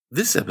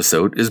This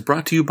episode is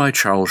brought to you by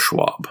Charles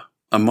Schwab,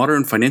 a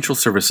modern financial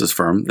services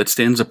firm that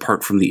stands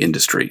apart from the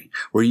industry,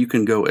 where you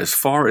can go as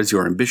far as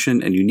your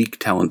ambition and unique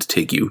talent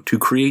take you to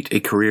create a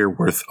career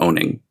worth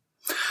owning.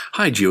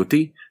 Hi,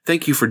 Jyoti.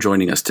 Thank you for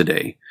joining us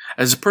today.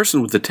 As a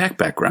person with a tech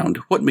background,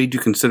 what made you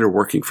consider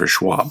working for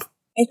Schwab?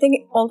 I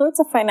think although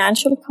it's a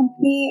financial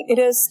company, it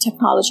is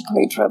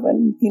technologically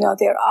driven.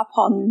 They're up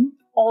on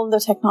all the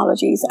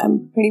technologies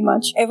and pretty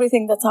much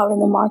everything that's out in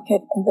the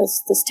market and the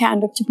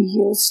standard to be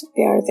used,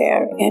 they are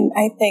there. And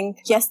I think,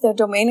 yes, their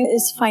domain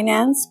is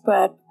finance,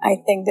 but I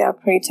think they are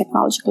pretty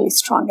technologically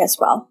strong as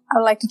well. I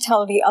would like to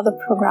tell the other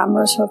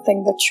programmers who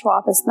think that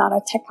Schwab is not a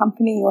tech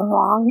company, you're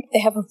wrong. They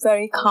have a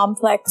very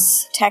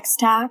complex tech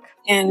stack,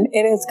 and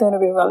it is going to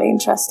be really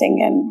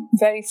interesting and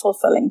very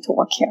fulfilling to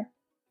work here.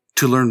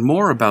 To learn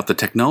more about the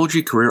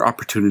technology career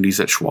opportunities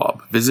at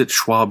Schwab, visit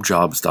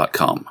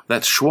schwabjobs.com.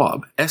 That's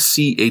Schwab,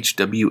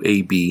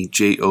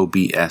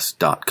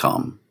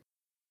 SCHWABJOBS.com.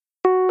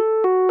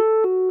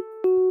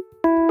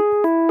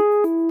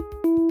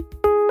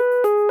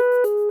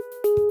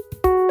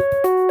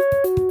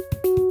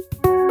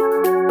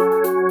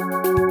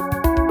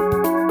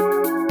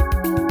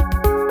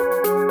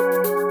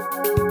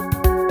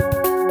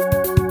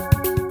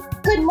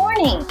 Good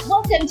morning.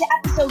 Welcome to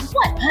episode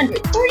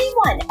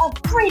 131 of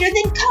Greater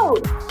Than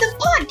Code, the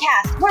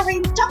podcast where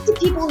we talk to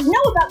people who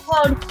know about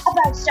code,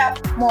 about stuff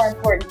more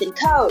important than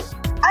code.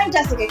 I'm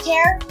Jessica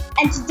Kerr,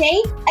 and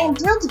today I am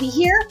thrilled to be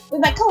here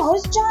with my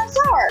co-host John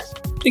Sowers.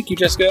 Thank you,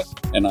 Jessica,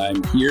 and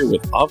I'm here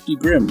with Avdi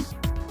Grimm.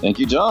 Thank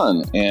you,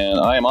 John, and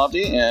I am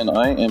Avdi, and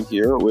I am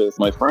here with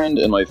my friend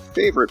and my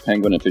favorite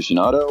penguin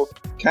aficionado,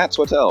 Kat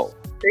Swattel.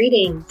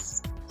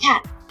 Greetings.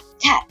 Kat,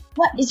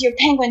 what is your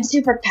penguin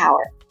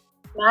superpower?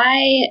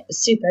 My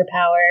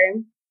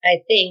superpower,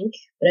 I think,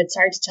 but it's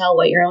hard to tell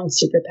what your own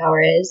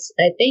superpower is.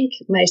 I think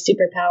my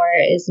superpower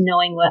is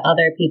knowing what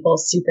other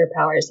people's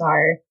superpowers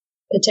are,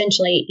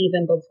 potentially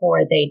even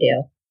before they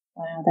do.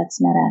 Wow, that's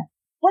meta.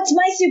 What's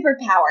my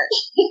superpower?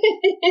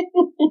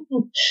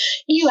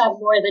 You have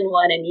more than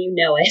one and you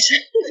know it.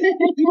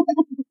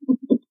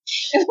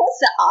 What's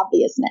the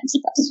obvious next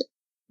question?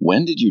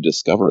 When did you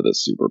discover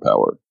this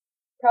superpower?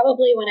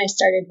 Probably when I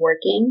started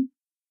working.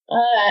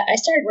 I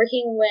started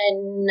working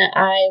when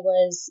I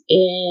was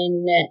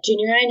in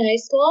junior high and high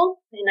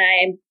school, and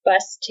I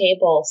bussed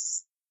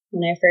tables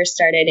when I first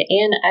started,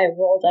 and I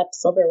rolled up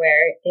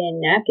silverware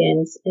in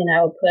napkins, and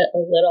I would put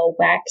a little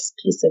wax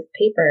piece of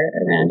paper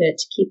around it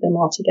to keep them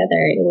all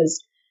together. It was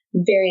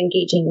very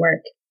engaging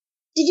work.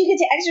 Did you get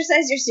to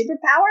exercise your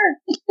superpower?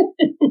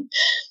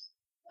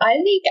 I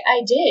think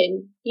I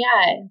did.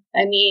 Yeah.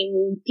 I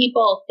mean,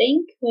 people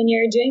think when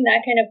you're doing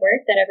that kind of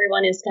work that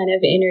everyone is kind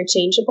of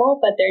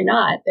interchangeable, but they're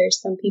not. There's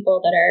some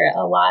people that are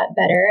a lot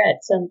better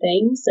at some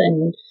things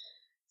and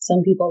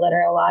some people that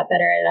are a lot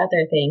better at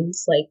other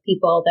things. Like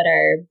people that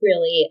are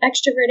really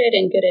extroverted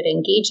and good at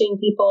engaging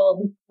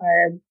people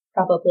are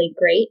probably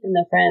great in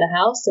the front of the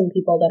house, and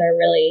people that are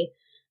really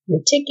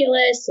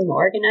meticulous and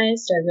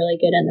organized are really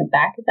good in the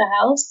back of the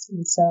house.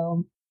 And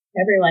so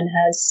everyone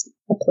has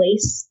a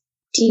place.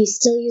 Do you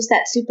still use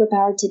that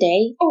superpower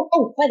today?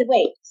 Oh, by the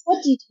way,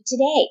 what do you do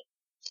today?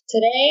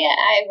 Today,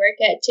 I work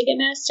at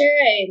Ticketmaster.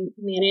 I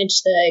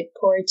manage the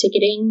core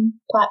ticketing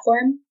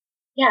platform.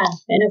 Yeah,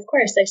 and of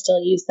course, I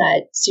still use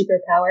that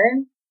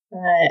superpower,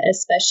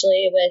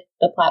 especially with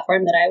the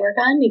platform that I work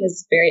on because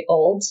it's very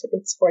old.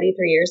 It's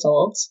 43 years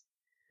old.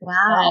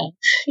 Wow.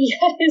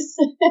 Yes.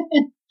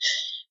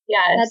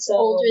 Yeah. That's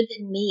older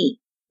than me.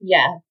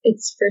 Yeah,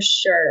 it's for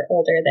sure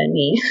older than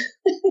me.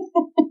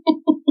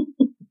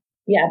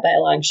 Yeah, by a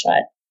long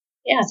shot.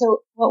 Yeah.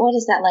 So what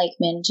is that like,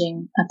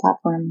 managing a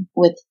platform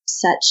with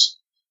such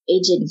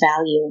aged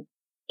value?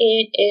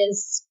 It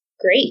is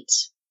great.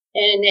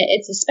 And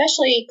it's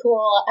especially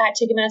cool at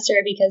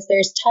Ticketmaster because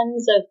there's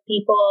tons of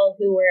people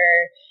who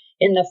were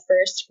in the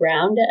first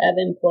round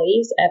of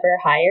employees ever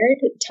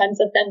hired.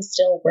 Tons of them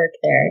still work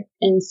there.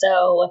 And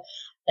so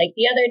like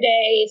the other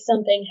day,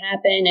 something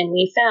happened and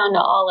we found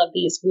all of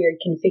these weird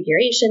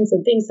configurations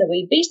and things that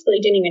we basically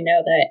didn't even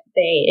know that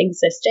they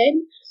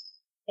existed.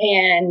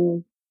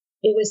 And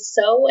it was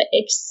so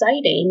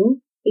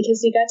exciting because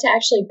we got to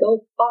actually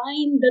go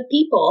find the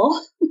people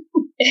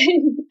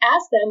and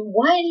ask them,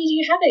 why did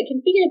you have it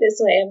configured this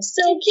way? I'm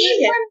so curious.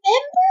 Did you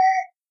remember?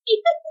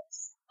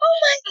 Yes. Oh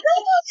my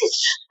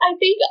goodness. I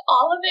think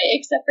all of it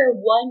except for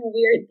one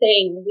weird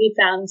thing, we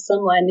found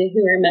someone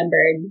who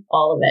remembered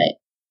all of it.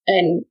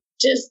 And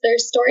just their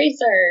stories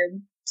are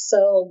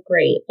so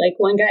great. Like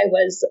one guy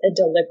was a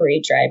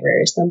delivery driver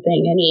or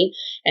something, and he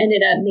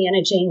ended up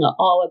managing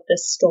all of the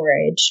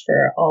storage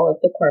for all of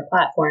the core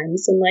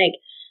platforms. And like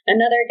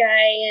another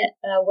guy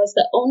was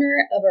the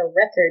owner of a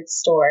record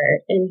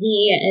store, and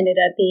he ended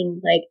up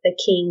being like the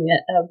king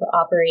of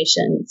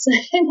operations.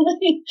 And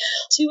like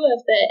two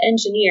of the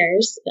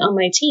engineers on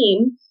my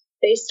team,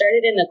 they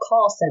started in the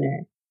call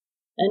center.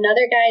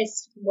 Another guy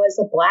was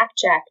a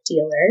blackjack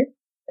dealer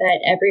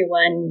that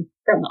everyone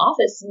from the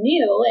office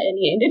knew, and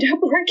he ended up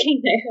working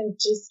there.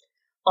 Just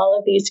all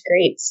of these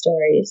great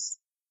stories.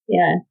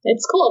 Yeah,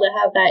 it's cool to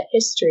have that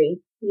history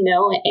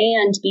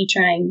and be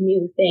trying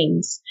new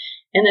things.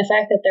 And the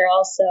fact that they're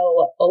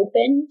also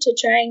open to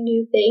trying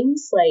new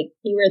things, like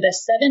you were the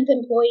 7th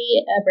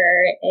employee ever,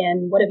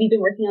 and what have you been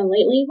working on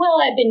lately? Well,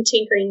 I've been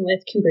tinkering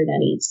with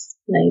Kubernetes.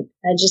 Like,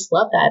 I just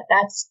love that.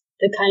 That's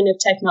the kind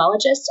of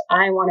technologist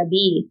I want to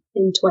be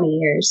in 20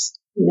 years,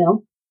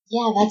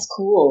 Yeah, that's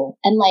cool.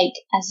 And like,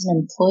 as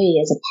an employee,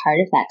 as a part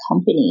of that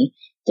company,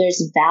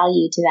 there's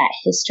value to that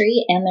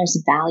history and there's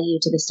value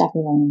to the stuff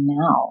you're learning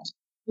now.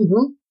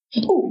 Mm-hmm.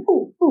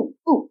 Ooh.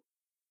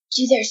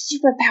 Do their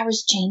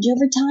superpowers change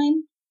over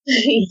time?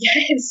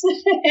 Yes.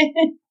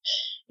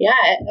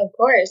 Yeah, of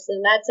course. And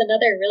that's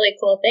another really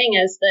cool thing.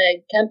 As the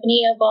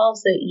company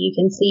evolves, that you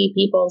can see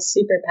people's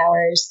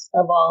superpowers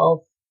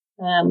evolve.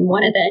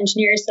 One of the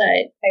engineers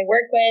that I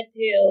work with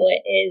who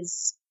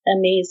is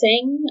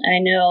amazing, I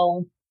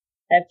know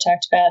I've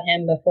talked about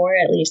him before,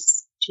 at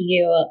least to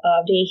you,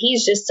 Avdi.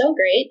 He's just so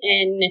great.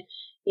 And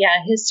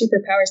yeah, his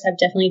superpowers have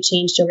definitely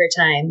changed over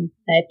time.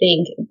 I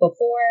think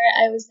before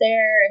I was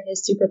there, his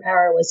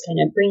superpower was kind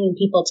of bringing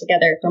people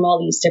together from all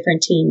these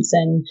different teams.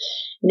 And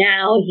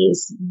now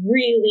he's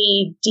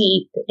really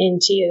deep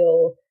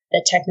into the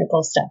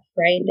technical stuff,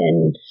 right?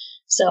 And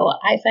so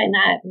I find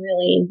that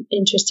really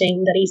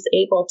interesting that he's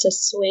able to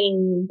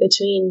swing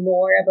between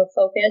more of a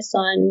focus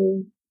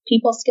on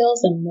people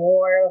skills and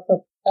more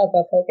of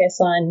a focus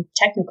on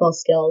technical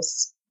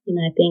skills. And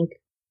I think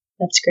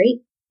that's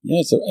great.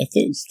 Yeah, so I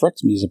think it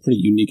strikes me as a pretty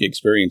unique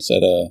experience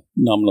at a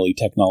nominally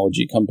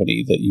technology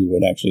company that you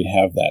would actually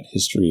have that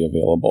history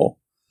available.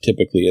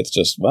 Typically, it's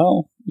just,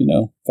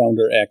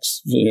 founder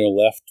X,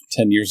 left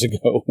 10 years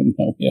ago, and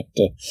now we have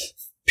to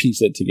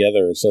piece it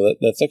together. So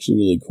that's actually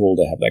really cool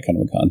to have that kind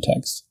of a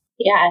context.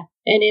 Yeah,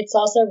 and it's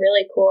also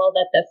really cool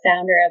that the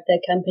founder of the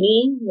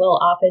company will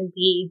often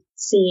be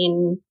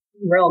seen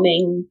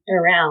roaming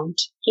around.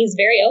 He's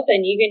very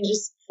open. You can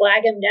just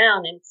flag him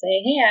down and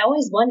say, hey, I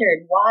always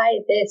wondered why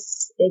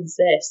this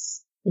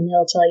exists. And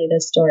he'll tell you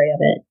the story of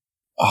it.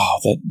 Oh,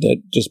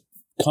 that just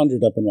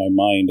conjured up in my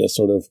mind a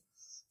sort of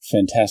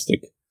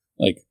fantastic,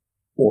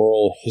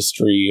 oral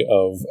history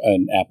of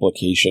an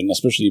application,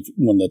 especially if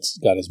one that's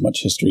got as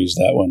much history as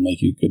that one. Like,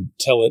 you could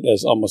tell it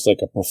as almost like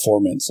a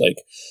performance. Like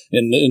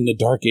in the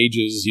dark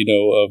ages,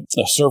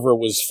 a server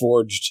was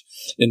forged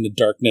in the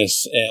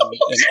darkness, and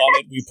on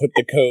it we put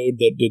the code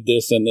that did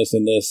this and this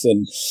and this,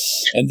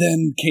 and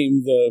then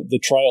came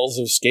the trials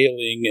of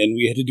scaling, and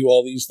we had to do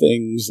all these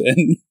things,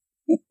 and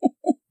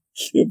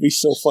it would be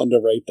so fun to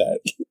write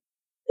that.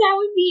 That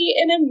would be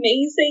an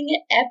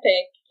amazing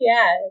epic.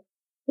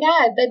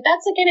 Yeah,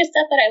 that's the kind of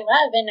stuff that I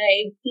love. And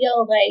I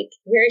feel like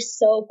we're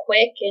so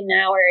quick in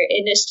our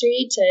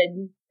industry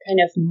to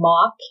kind of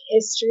mock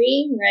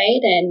history,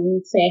 right?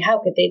 And say, how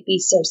could they be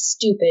so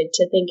stupid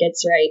to think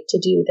it's right to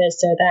do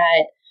this or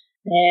that?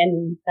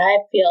 And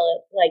I feel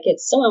like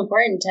it's so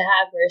important to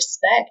have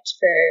respect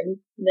for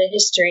the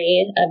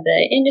history of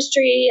the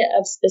industry,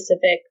 of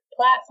specific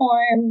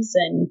platforms.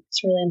 And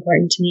it's really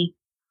important to me.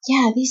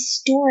 Yeah, these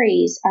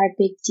stories are a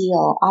big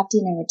deal.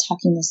 Avdi and I were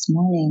talking this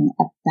morning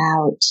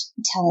about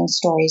telling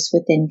stories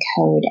within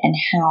code and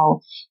how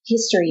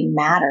history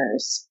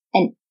matters.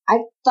 And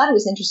I thought it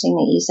was interesting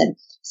that you said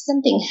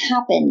something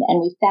happened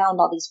and we found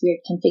all these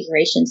weird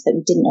configurations that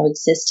we didn't know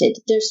existed.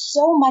 There's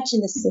so much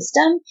in the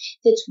system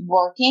that's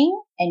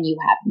working and you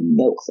have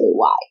no clue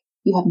why.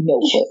 You have no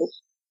clue.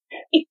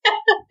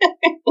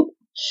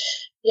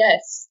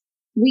 Yes.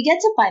 We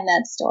get to find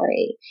that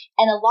story.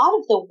 And a lot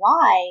of the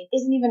why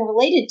isn't even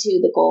related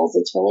to the goals.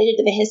 It's related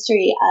to the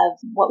history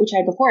of what we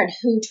tried before and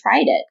who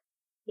tried it.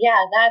 Yeah,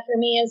 that for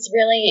me is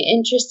really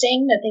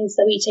interesting. The things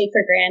that we take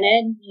for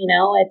granted,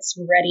 it's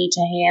ready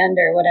to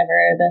hand or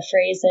whatever the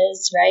phrase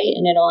is, right?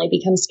 And it only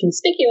becomes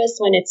conspicuous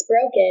when it's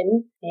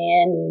broken.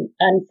 And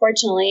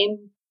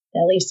unfortunately,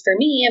 at least for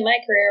me in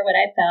my career, what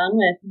I found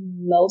with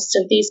most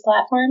of these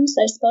platforms,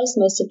 I suppose,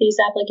 most of these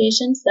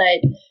applications, that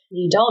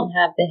you don't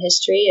have the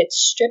history. It's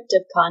stripped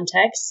of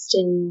context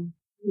and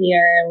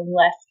you're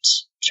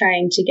left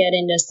trying to get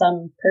into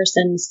some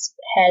person's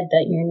head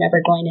that you're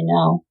never going to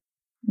know.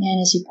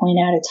 And as you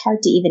point out, it's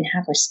hard to even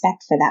have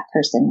respect for that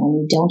person when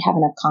you don't have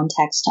enough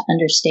context to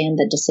understand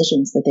the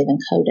decisions that they've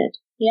encoded.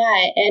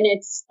 Yeah, and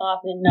it's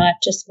often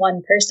not just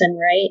one person,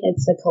 right?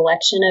 It's a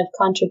collection of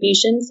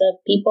contributions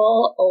of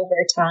people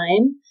over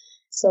time.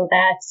 So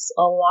that's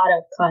a lot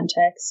of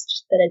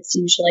context that it's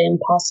usually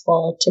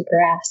impossible to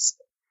grasp.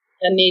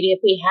 And maybe if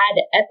we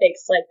had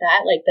epics like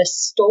that, like the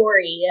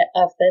story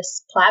of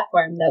this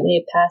platform that we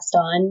have passed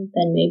on,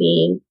 then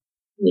maybe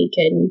we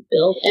can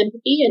build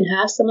empathy and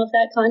have some of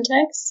that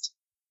context.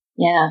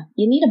 Yeah,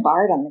 you need a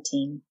bard on the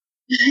team.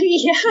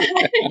 Yeah.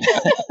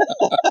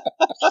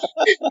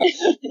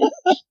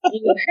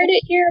 You heard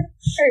it here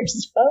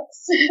first,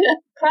 folks.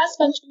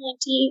 Cross-functional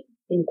IT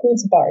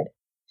includes a bard.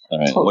 All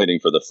right, I'm waiting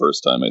for the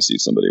first time I see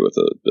somebody with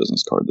a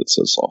business card that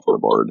says software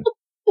bard.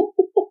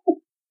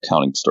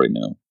 Counting straight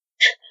now.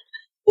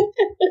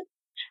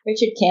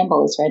 Richard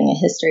Campbell is writing a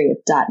history of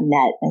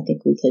 .NET. I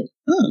think we could.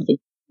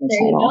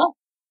 There you go.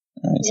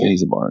 All right, so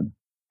he's a bard.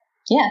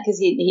 Yeah, because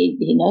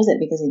he knows it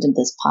because he did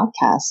this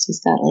podcast.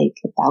 He's got like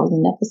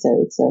 1,000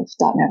 episodes of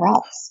 .NET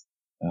Rocks.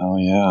 Oh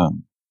yeah,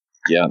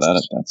 yeah.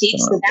 That's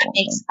so that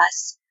makes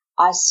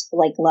us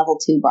like level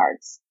 2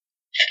 bards.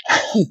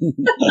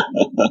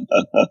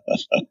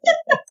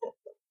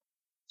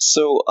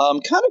 So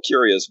I'm kind of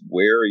curious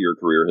where your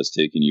career has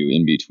taken you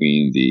in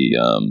between the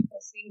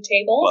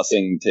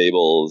busing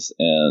tables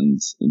and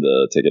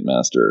the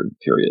Ticketmaster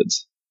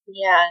periods.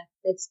 Yeah,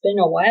 it's been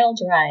a wild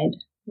ride.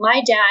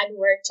 My dad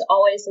worked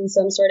always in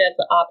some sort of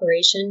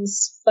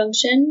operations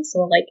function,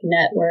 so like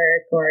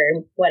network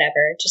or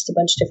whatever, just a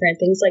bunch of different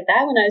things like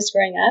that when I was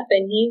growing up.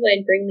 And he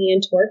would bring me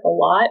into work a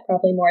lot,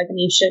 probably more than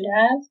he should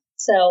have.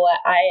 So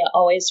I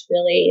always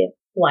really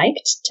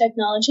liked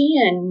technology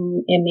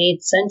and it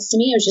made sense to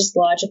me. It was just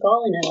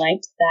logical and I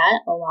liked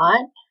that a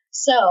lot.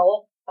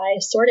 So I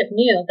sort of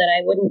knew that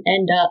I wouldn't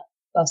end up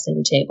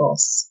bussing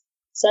tables.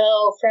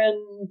 So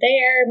from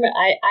there,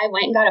 I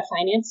went and got a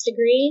finance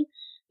degree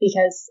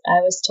because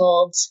I was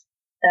told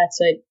that's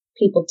what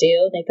people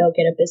do. They go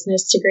get a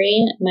business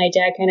degree. My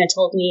dad kind of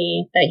told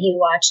me that he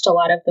watched a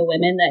lot of the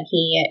women that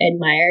he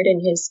admired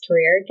in his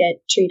career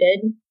get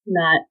treated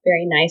not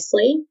very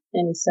nicely.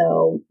 And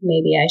so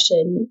maybe I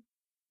should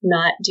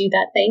not do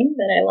that thing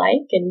that I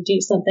like and do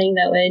something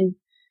that would,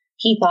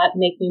 he thought,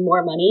 make me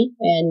more money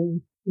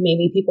and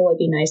maybe people would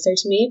be nicer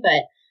to me.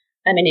 But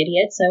I'm an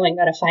idiot, so I went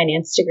and got a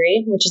finance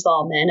degree, which is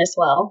all men as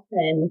well.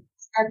 And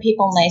are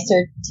people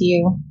nicer to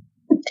you?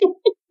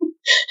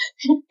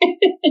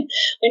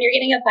 When you're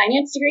getting a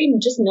finance degree,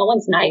 just no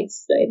one's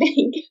nice, I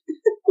think.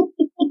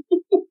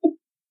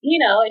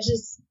 It's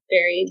just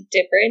very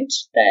different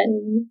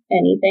than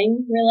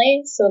anything,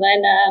 really. So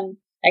then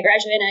I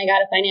graduated and I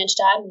got a finance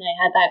job and I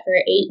had that for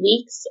 8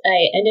 weeks.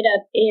 I ended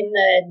up in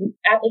the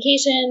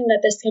application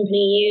that this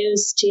company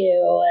used to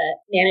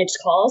manage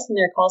calls in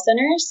their call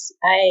centers.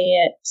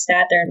 I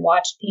sat there and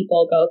watched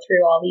people go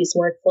through all these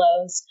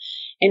workflows,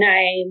 and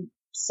I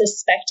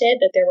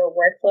suspected that there were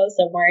workflows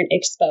that weren't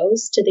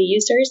exposed to the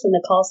users in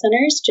the call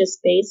centers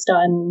just based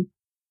on,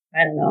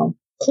 I don't know,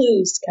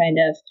 clues kind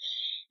of.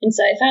 And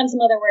so I found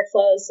some other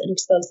workflows and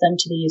exposed them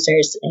to the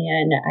users,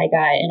 and I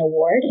got an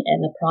award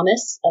and the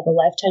promise of a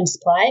lifetime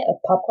supply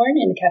of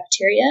popcorn in the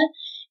cafeteria.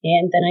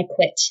 And then I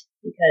quit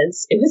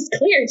because it was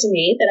clear to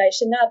me that I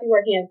should not be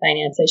working in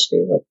finance. I should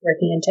be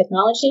working in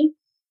technology.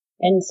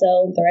 And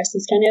so the rest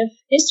is kind of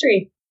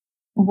history.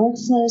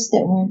 Workflows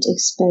that weren't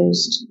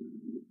exposed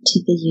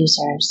to the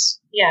users.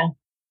 Yeah.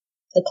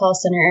 The call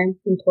center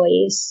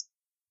employees.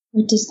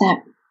 What does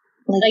that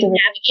like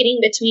navigating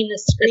between the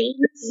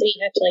screens. So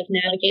you have to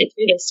navigate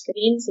through the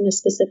screens in a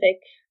specific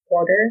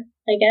order,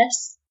 I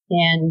guess.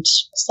 And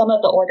some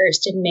of the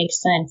orders didn't make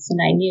sense. And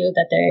I knew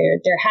that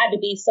there had to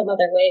be some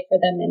other way for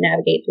them to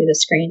navigate through the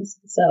screens.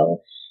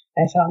 So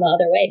I found the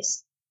other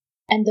ways.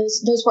 And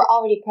those were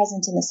already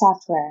present in the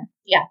software.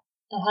 Yeah.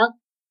 Uh-huh.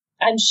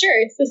 I'm sure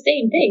it's the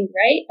same thing,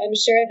 right? I'm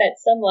sure that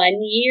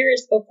someone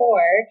years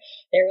before,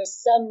 there was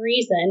some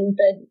reason,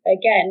 but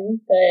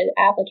again, the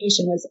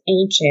application was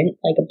ancient,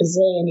 like a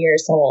bazillion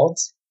years old.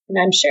 And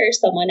I'm sure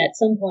someone at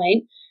some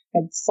point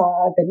had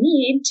saw the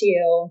need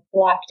to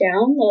lock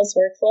down those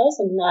workflows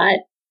and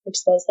not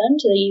expose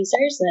them to the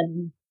users.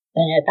 And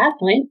then at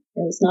that point,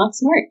 it was not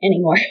smart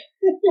anymore.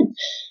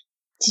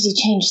 Did he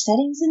change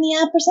settings in the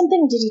app or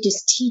something? Or did he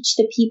just teach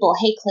the people,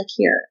 hey, click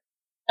here?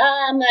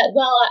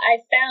 Well,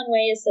 I found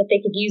ways that they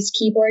could use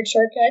keyboard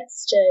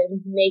shortcuts to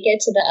make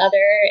it to the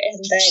other. And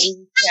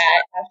then,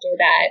 after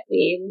that,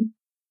 we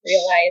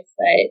realized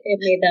that it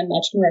made them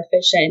much more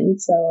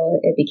efficient. So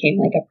it became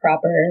like a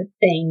proper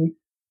thing.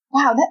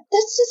 Wow,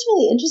 that's just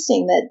really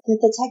interesting that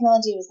the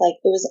technology was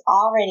it was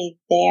already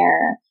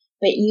there,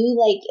 but you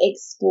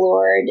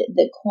explored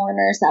the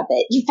corners of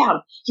it. You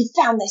found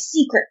the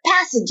secret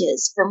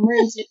passages from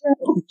room to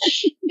room.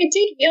 It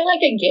did feel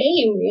like a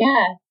game,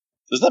 yeah.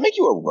 Does that make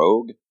you a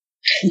rogue?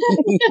 I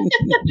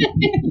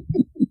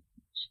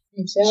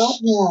don't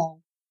know.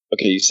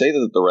 Okay, you say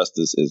that the rest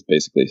is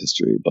basically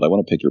history, but I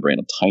want to pick your brain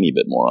a tiny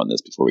bit more on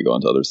this before we go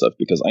into other stuff,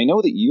 because I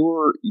know that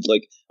you're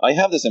I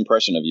have this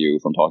impression of you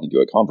from talking to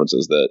you at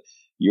conferences that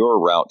your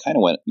route kind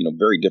of went,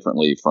 very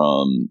differently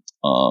from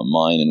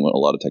mine and what a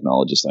lot of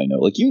technologists I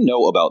know.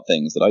 About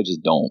things that I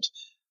just don't,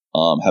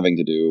 having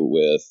to do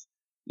with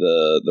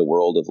the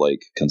world of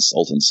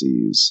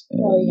consultancies.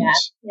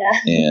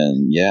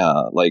 And,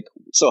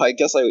 so I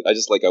guess I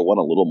just I want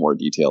a little more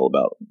detail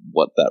about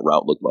what that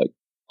route looked like.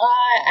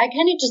 I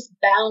kind of just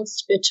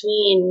bounced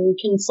between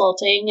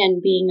consulting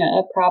and being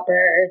a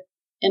proper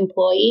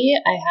employee.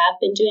 I have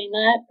been doing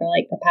that for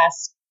the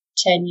past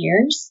 10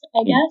 years,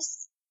 I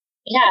guess.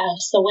 Yeah.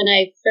 So when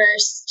I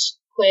first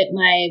quit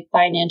my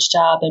finance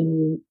job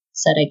and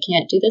said I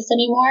can't do this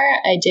anymore,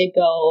 I did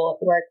go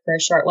work for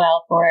a short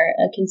while for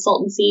a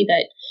consultancy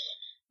that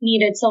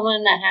needed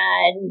someone that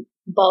had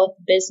both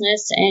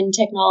business and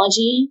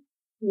technology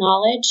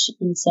knowledge.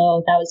 And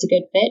so that was a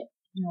good fit.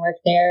 I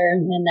worked there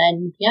and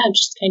then,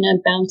 just kind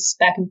of bounced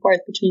back and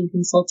forth between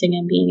consulting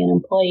and being an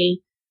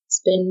employee. It's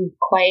been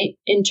quite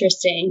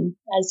interesting.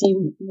 As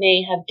you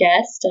may have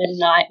guessed, I'm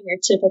not your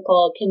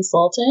typical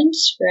consultant,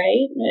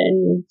 right?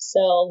 And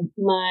so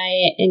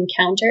my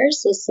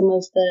encounters with some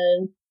of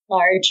the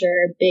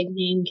larger big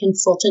name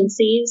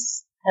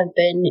consultancies have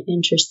been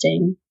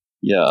interesting.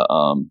 Yeah,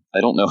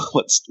 I don't know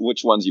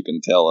which ones you can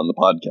tell on the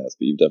podcast,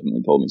 but you've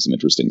definitely told me some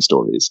interesting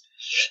stories.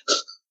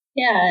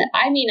 Yeah,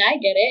 I mean, I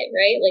get it,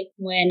 right? Like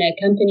when a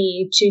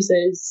company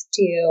chooses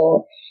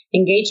to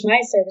engage my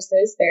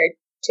services, they're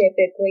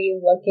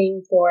typically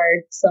looking for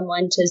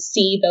someone to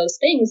see those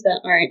things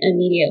that aren't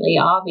immediately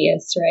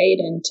obvious, right?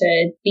 And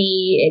to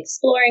be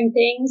exploring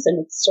things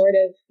and sort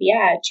of,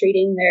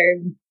 treating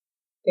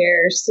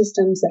their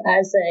systems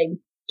as a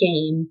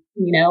game,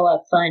 a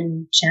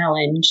fun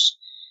challenge.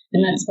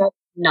 And that's probably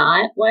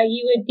not why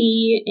you would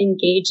be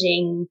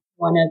engaging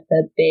one of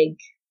the big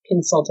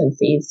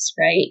consultancies,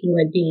 right? You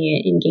would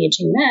be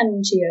engaging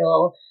them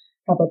to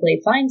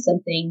probably find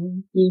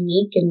something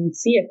unique and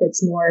see if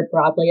it's more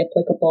broadly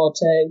applicable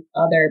to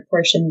other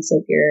portions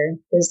of your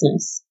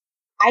business.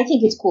 I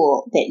think it's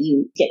cool that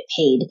you get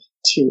paid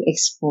to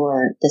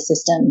explore the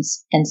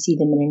systems and see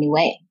them in a new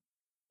way.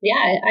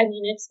 Yeah, I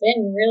mean, it's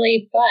been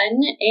really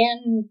fun.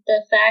 And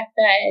the fact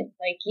that,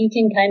 like, you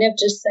can kind of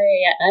just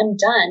say, I'm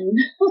done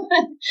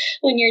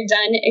when you're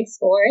done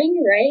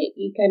exploring, right?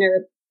 You kind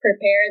of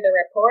prepare the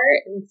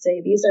report and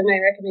say, these are my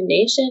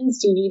recommendations.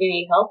 Do you need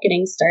any help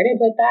getting started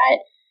with that?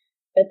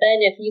 But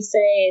then if you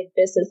say,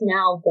 this is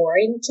now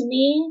boring to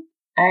me,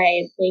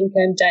 I think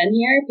I'm done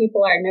here.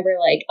 People are never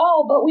like,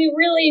 oh, but we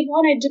really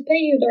wanted to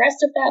pay you the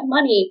rest of that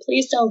money.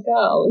 Please don't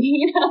go.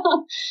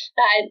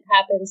 That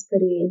happens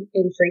pretty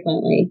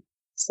infrequently.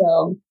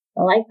 So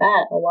I like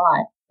that a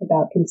lot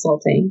about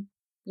consulting.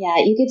 Yeah,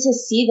 you get to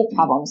see the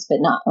problems, but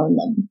not own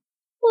them.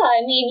 Well,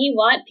 I mean, you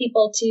want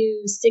people to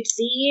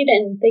succeed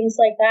and things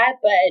like that,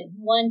 but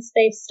once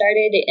they've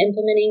started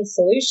implementing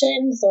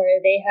solutions or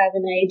they have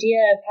an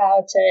idea of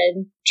how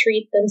to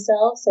treat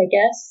themselves, I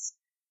guess,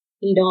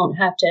 you don't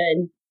have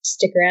to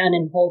stick around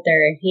and hold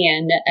their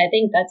hand. I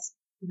think that's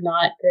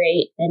not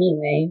great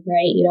anyway,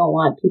 right? You don't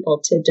want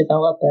people to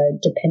develop a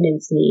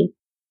dependency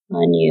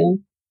on you.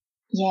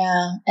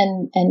 Yeah,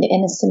 and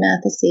in a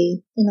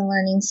symathesy, in a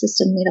learning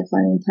system made of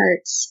learning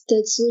parts,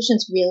 the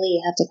solutions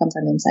really have to come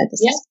from inside the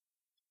system.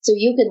 So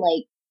you can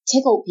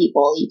tickle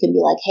people. You can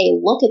be like, hey,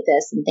 look at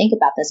this and think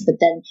about this, but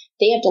then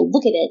they have to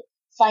look at it,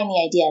 find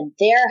the idea in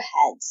their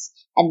heads,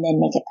 and then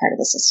make it part of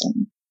the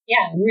system.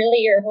 Yeah,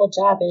 really your whole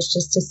job is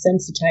just to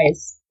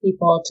sensitize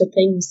people to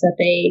things that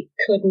they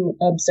couldn't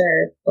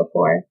observe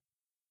before.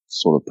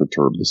 Sort of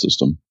perturb the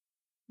system.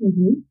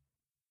 Mm-hmm.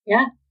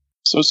 Yeah.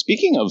 So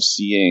speaking of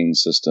seeing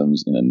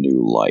systems in a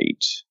new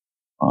light,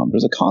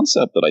 there's a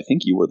concept that I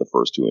think you were the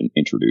first to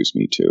introduce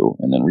me to,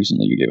 and then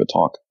recently you gave a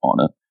talk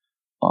on it,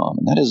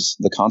 and that is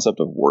the concept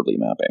of wordly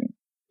mapping.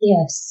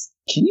 Yes.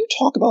 Can you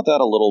talk about that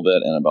a little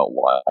bit and about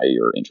why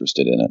you're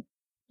interested in it?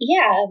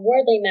 Yeah,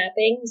 wordly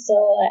mapping. So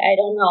I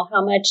don't know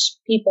how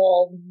much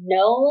people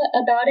know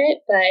about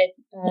it, but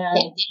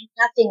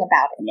nothing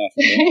about it.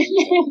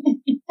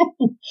 Nothing.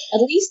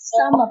 At least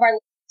some of our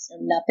listeners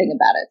know nothing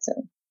about it. So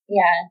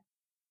yeah,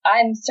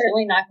 I'm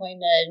certainly not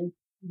going to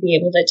be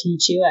able to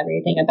teach you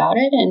everything about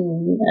it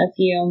in a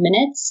few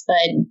minutes,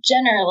 but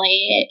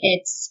generally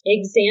it's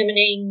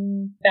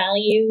examining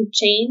value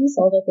chains,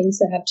 all the things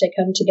that have to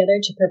come together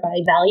to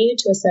provide value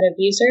to a set of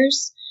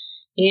users.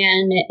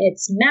 And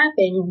it's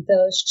mapping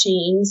those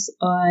chains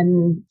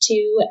on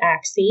two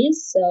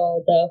axes.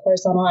 So the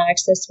horizontal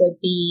axis would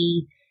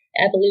be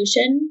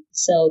evolution.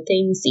 So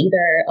things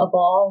either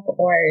evolve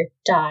or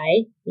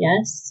die.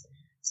 Yes.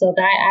 So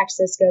that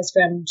axis goes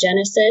from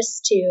genesis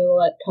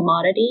to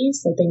commodity.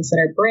 So things that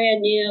are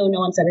brand new, no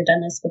one's ever done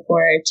this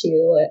before,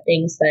 to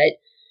things that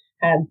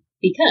have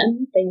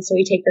become things that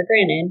we take for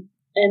granted.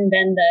 And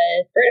then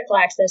the vertical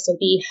axis would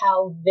be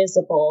how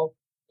visible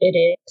it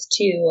is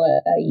to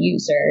a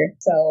user.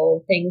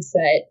 So things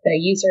that the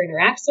user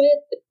interacts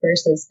with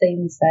versus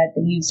things that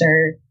the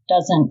user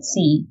doesn't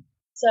see.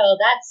 So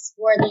that's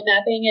wordly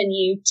mapping, and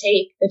you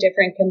take the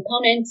different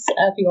components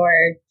of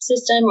your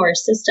system or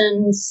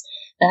systems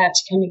that have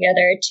to come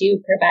together to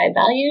provide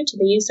value to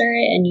the user,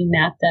 and you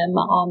map them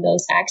on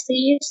those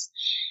axes.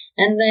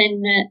 And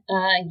then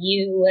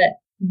you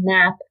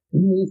map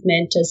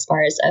movement as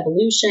far as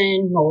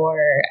evolution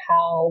or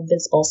how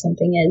visible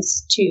something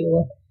is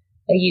to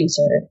a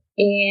user.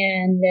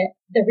 And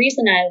the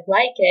reason I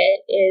like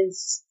it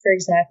is for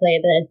exactly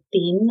the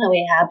theme that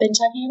we have been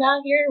talking about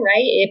here,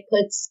 right? It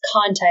puts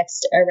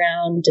context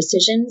around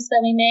decisions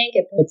that we make.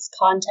 It puts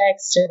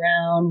context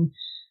around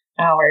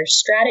our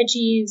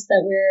strategies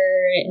that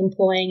we're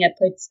employing.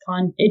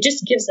 It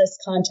just gives us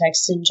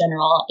context in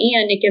general,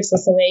 and it gives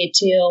us a way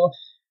to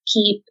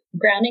keep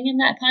grounding in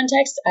that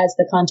context as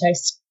the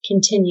context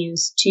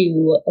continues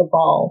to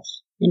evolve.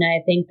 And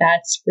I think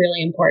that's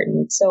really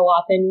important. So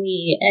often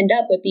we end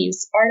up with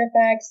these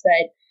artifacts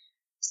that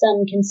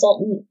some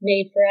consultant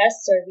made for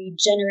us or we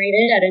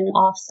generated at an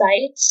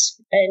offsite,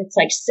 and it's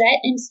like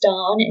set in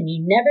stone and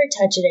you never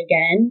touch it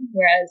again,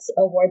 whereas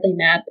a Wardley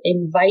map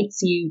invites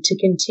you to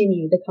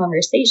continue the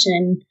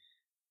conversation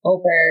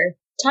over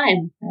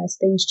time as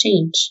things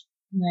change.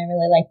 And I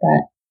really like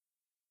that.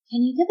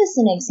 Can you give us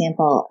an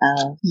example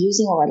of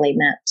using a Wardley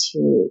map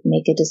to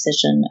make a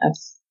decision of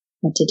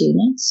what to do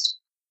next?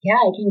 Yeah,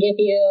 I can give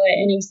you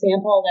an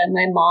example that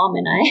my mom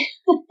and I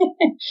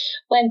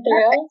went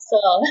through. So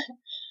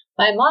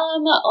my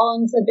mom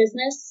owns a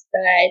business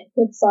that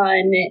puts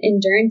on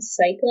endurance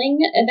cycling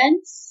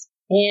events,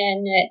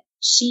 and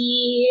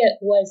she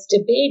was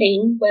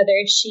debating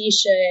whether she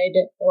should,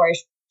 or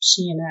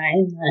she and I,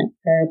 not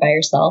her by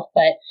herself,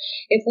 but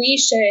if we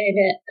should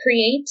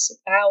create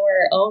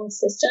our own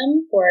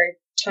system for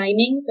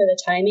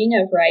the timing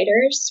of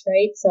riders,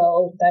 right?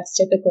 So that's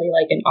typically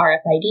like an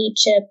RFID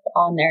chip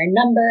on their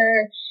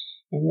number,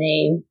 and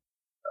they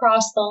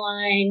cross the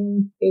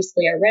line,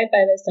 basically are read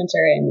by the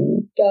sensor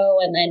and go,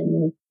 and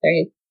then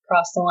they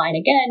cross the line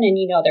again, and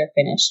they're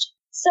finished.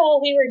 So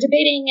we were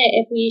debating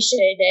if we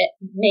should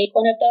make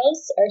one of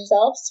those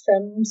ourselves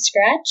from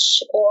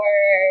scratch, or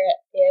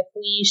if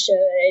we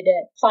should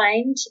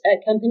find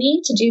a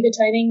company to do the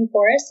timing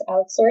for us,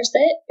 outsource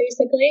it,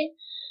 basically.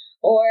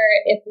 Or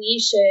if we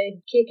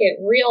should kick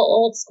it real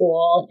old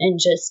school and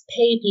just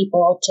pay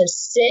people to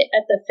sit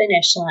at the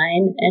finish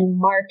line and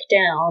mark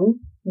down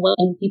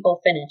when people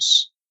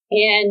finish.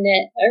 And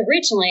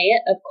originally,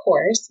 of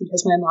course,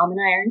 because my mom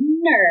and I are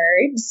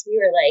nerds, we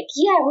were like,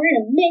 yeah, we're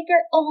going to make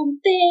our own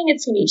thing.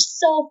 It's going to be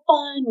so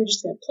fun. We're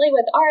just going to play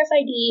with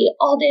RFID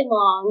all day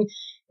long.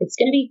 It's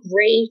going to be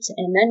great.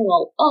 And then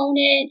we'll own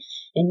it.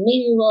 And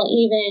maybe we'll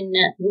even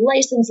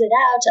license it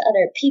out to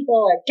other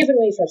people or give it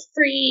away for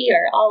free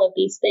or all of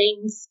these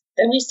things.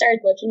 Then we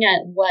started looking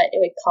at what it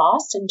would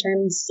cost in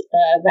terms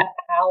of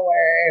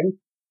our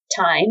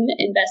time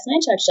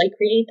investment to actually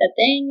create the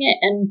thing,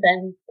 and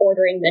then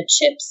ordering the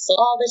chips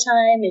all the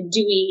time. And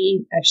do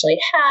we actually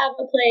have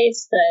a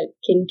place that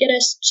can get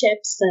us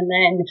chips? And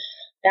then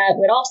that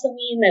would also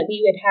mean that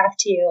we would have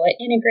to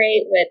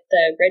integrate with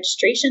the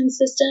registration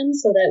system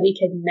so that we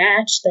could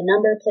match the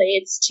number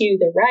plates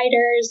to the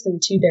riders and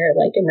to their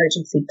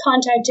emergency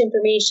contact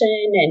information.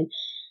 And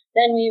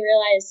then we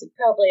realized we'd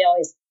probably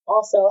always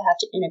also have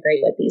to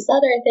integrate with these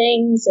other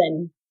things.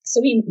 And so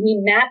we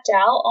mapped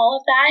out all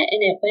of that,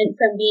 and it went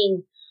from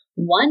being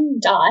one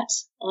dot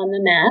on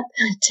the map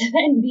to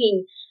then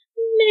being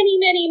many,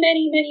 many,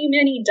 many, many,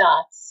 many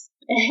dots.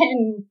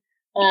 And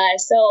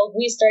so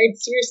we started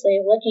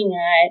seriously looking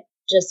at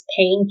just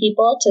paying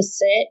people to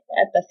sit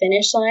at the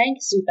finish line,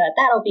 because we thought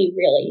that'll be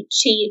really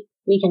cheap.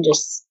 We can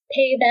just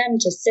pay them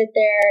to sit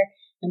there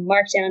and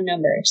mark down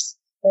numbers.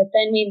 But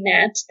then we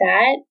mapped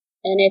that,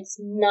 and it's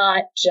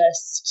not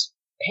just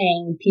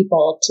paying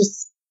people to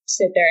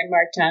sit there and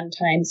mark down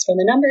times for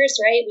the numbers,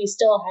 right? We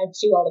still had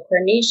to do all the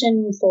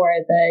coordination for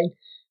the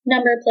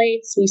number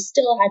plates. We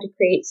still had to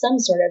create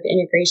some sort of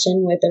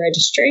integration with the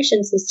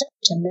registration system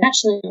to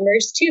match the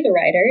numbers to the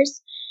riders,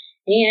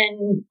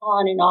 and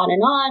on and on and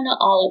on.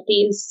 All of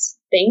these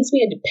things, we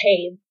had to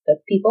pay the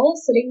people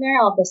sitting there,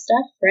 all the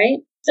stuff,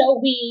 right?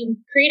 So we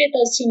created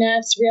those two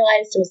maps,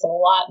 realized it was a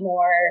lot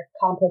more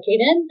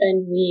complicated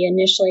than we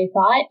initially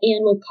thought,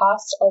 and would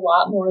cost a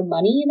lot more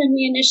money than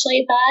we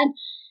initially thought.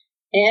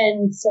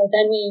 And so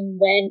then we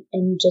went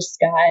and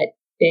just got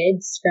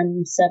bids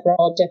from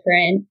several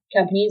different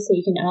companies so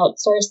you can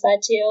outsource that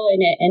to,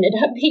 and it ended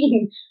up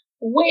being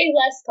way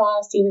less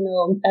cost, even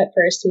though at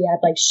first we had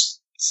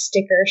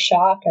sticker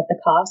shock at the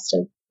cost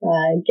of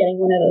getting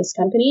one of those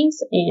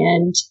companies.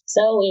 And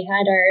so we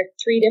had our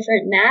 3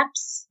 different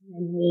maps,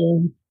 and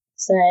we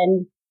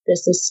said,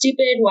 this is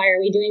stupid. Why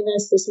are we doing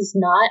this? This is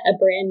not a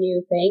brand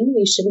new thing.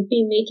 We shouldn't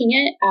be making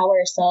it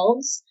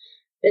ourselves.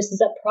 This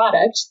is a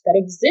product that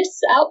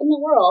exists out in the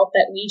world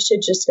that we should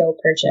just go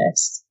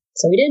purchase.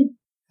 So we did.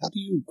 How do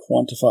you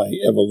quantify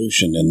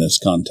evolution in this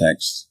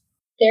context?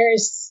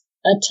 There's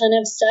a ton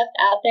of stuff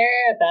out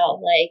there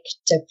about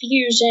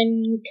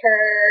diffusion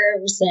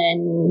curves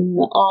and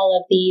all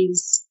of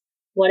these.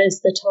 What is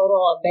the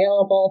total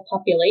available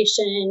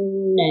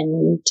population,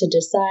 and to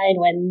decide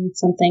when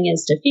something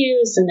is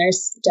diffused. And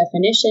there's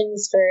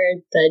definitions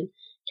for the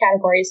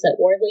categories that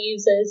Wardley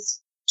uses.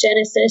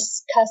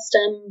 Genesis,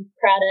 custom,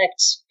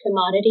 product,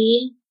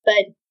 commodity.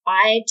 But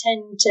I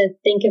tend to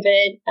think of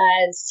it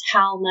as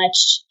how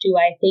much do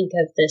I think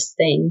of this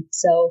thing.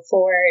 So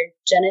for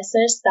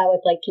Genesis, that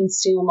would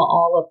consume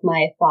all of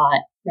my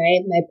thought,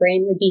 right? My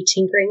brain would be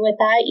tinkering with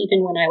that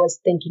even when I was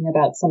thinking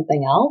about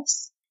something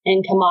else.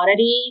 And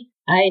commodity,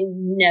 I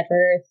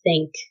never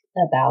think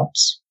about.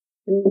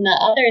 And the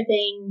other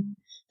thing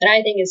that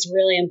I think is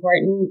really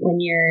important when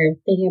you're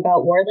thinking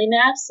about Wardley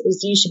maps is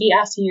you should be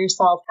asking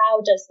yourself,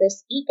 how does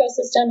this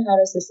ecosystem, how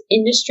does this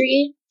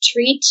industry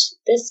treat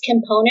this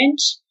component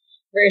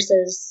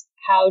versus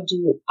how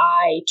do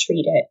I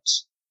treat it,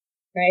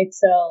 right?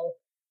 So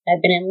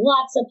I've been in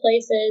lots of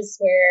places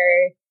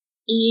where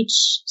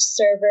each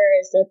server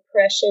is a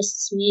precious,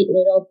 sweet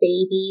little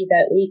baby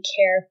that we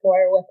care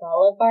for with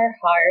all of our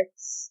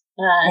hearts.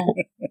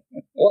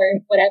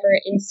 or whatever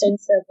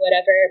instance of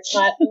whatever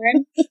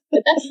platform.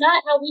 But that's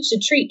not how we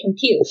should treat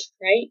compute,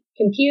 right?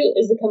 Compute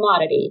is a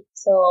commodity.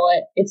 So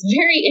it's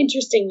very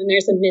interesting when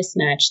there's a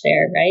mismatch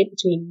there, right?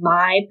 Between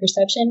my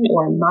perception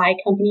or my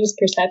company's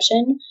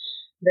perception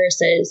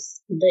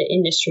versus the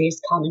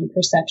industry's common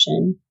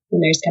perception, when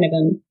there's kind of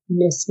a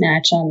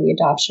mismatch on the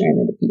adoption or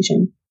the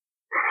diffusion.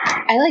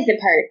 I like the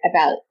part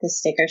about the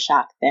sticker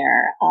shock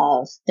there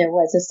of there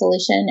was a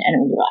solution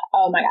and we were like,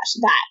 oh my gosh,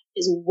 that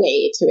is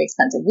way too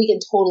expensive. We can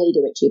totally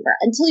do it cheaper,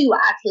 until you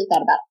actually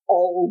thought about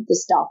all the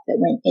stuff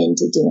that went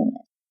into doing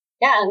it.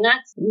 Yeah, and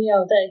that's,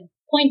 the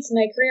points in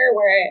my career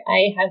where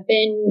I have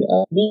been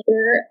a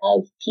leader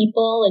of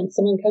people and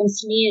someone comes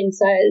to me and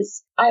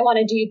says, I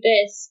want to do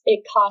this,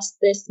 it costs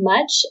this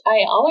much.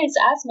 I always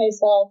ask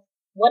myself,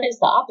 what is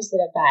the opposite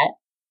of that?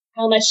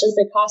 How much does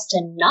it cost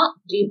to not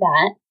do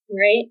that?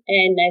 Right.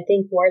 And I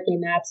think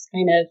Wardley maps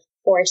kind of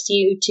force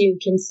you to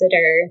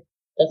consider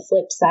the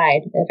flip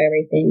side of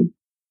everything.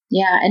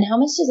 Yeah. And how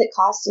much does it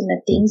cost in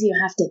the things you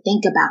have to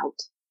think about?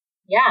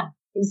 Yeah,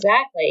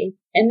 exactly.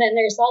 And then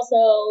there's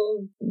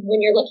also, when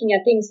you're looking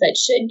at things that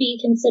should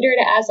be considered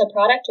as a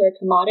product or a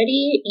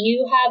commodity,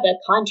 you have a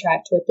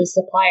contract with the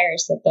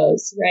suppliers of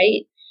those,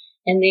 right?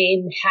 And they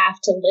have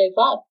to live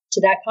up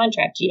to that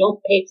contract. You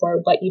don't pay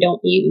for what you don't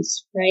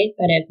use, right?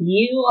 But if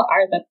you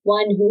are the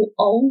one who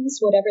owns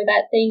whatever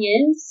that thing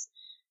is,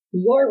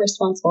 you're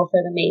responsible for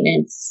the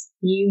maintenance.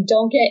 You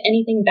don't get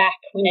anything back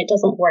when it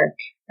doesn't work,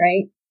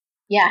 right?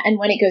 Yeah, and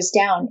when it goes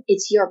down,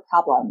 it's your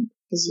problem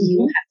because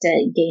you have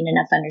to gain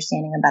enough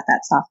understanding about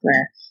that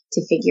software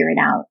to figure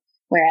it out.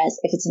 Whereas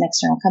if it's an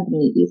external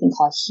company, you can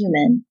call a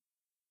human.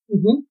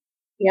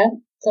 Yeah.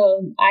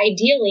 So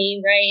ideally,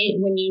 right,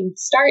 when you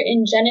start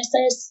in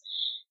Genesis,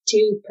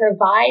 to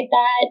provide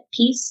that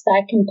piece,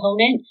 that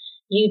component,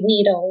 you'd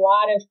need a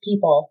lot of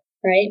people,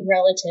 right,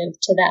 relative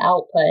to the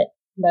output.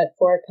 But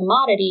for a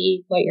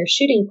commodity, what you're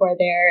shooting for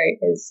there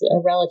is a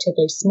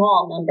relatively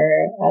small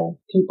number of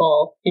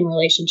people in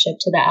relationship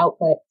to the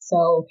output.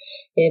 So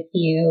if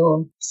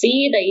you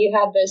see that you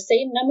have the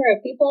same number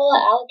of people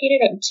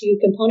allocated to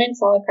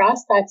components all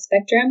across that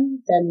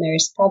spectrum, then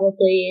there's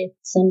probably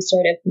some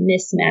sort of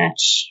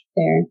mismatch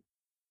there.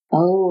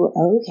 Oh,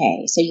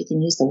 okay. So you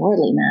can use the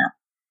Wardley map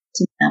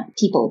to map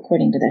people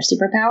according to their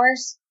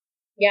superpowers?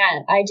 Yeah,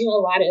 I do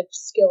a lot of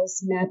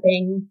skills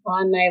mapping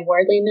on my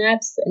Wardley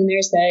maps, and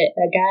there's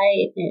a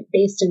guy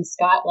based in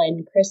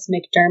Scotland, Chris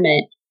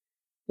McDermott,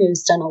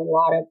 who's done a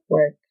lot of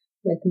work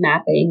with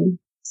mapping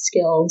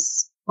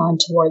skills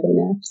onto Wardley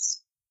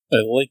maps.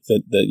 I like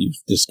that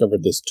you've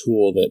discovered this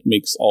tool that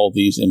makes all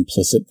these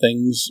implicit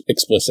things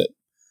explicit,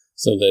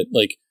 so that,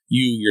 like,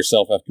 you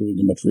yourself, after doing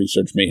much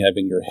research, may have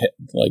in your head,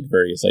 like,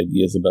 various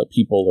ideas about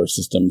people or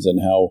systems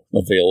and how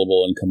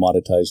available and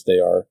commoditized they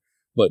are,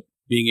 but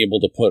being able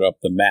to put up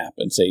the map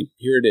and say,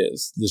 here it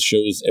is, this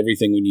shows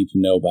everything we need to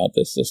know about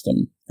this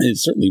system.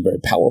 It's certainly a very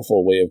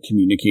powerful way of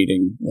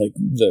communicating, like,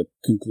 the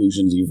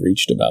conclusions you've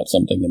reached about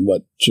something and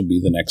what should be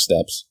the next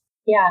steps.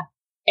 Yeah.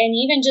 And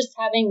even just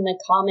having the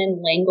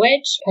common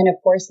language kind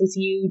of forces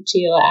you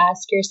to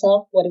ask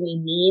yourself, what do we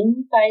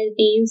mean by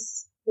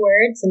these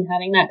words? And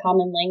having that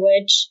common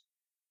language.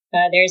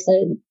 There's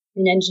an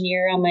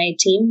engineer on my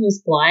team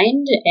who's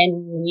blind,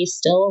 and we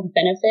still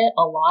benefit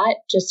a lot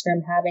just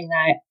from having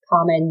that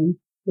common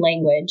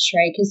language,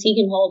 right? Because he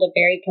can hold a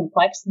very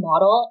complex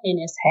model in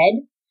his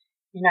head,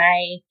 and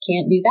I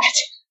can't do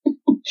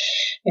that.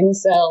 And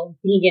so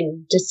he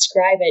can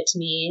describe it to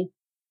me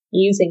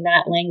using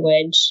that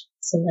language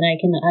so that I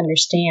can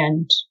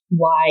understand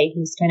why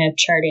he's kind of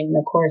charting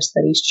the course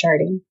that he's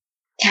charting.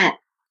 Kat,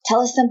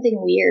 tell us something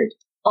weird.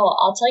 Oh,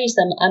 I'll tell you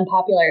some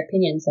unpopular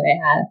opinions that I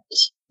have.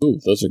 Ooh,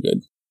 those are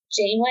good.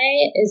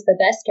 Janeway is the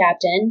best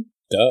captain.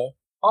 Duh.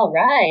 All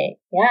right,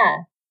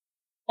 yeah.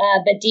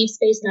 But Deep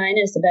Space Nine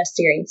is the best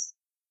series.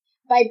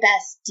 By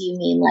best, do you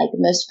mean like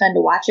most fun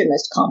to watch or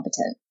most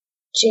competent?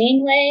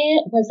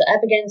 Janeway was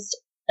up against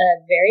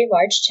a very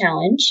large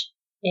challenge,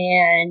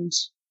 and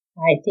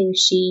I think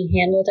she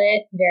handled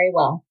it very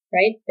well,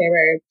 right? There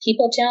were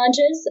people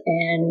challenges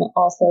and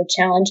also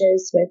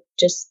challenges with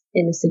just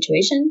in the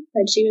situation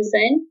that she was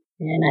in,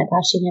 and I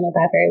thought she handled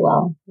that very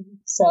well.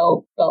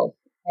 So both,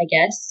 I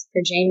guess,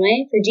 for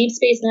Janeway. For Deep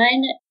Space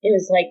Nine, it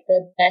was like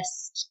the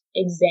best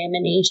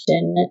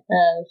examination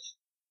of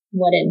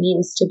what it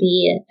means to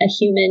be a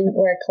human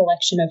or a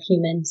collection of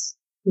humans,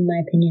 in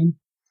my opinion.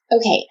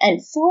 Okay,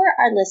 and for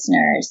our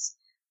listeners,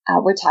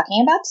 we're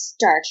talking about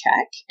Star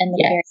Trek and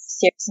the various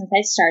series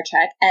inside Star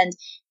Trek, and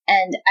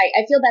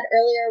I feel that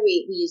earlier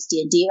we used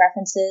D&D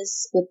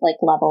references with like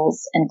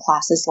levels and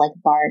classes like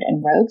Bard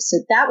and Rogue, so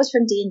that was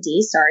from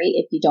D&D. Sorry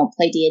if you don't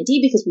play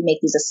D&D, because we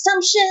make these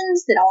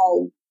assumptions that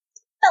all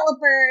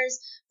developers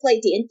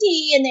play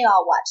D&D and they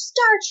all watch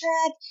Star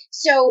Trek,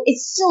 so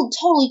it's still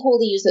totally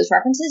cool to use those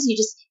references. You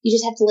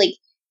just have to like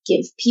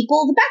give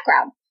people the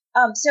background.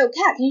 So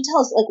Kat, can you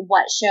tell us like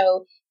what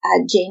show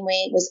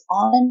Janeway was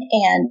on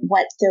and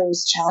what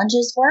those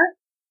challenges were?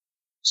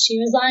 She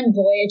was on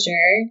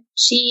Voyager.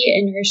 She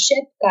and her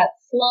ship got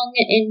flung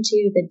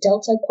into the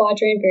Delta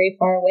Quadrant very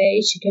far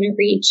away. She couldn't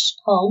reach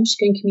home. She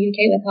couldn't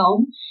communicate with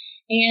home.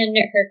 And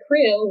her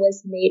crew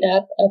was made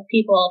up of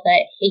people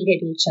that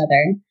hated each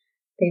other.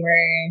 They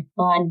were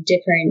on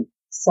different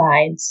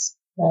sides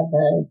of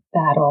a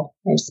battle,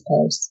 I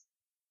suppose.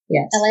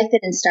 Yes. I like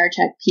that in Star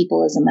Trek,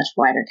 people is a much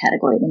wider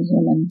category than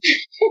human.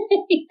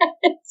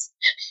 Yes.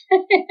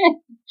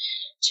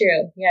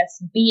 True.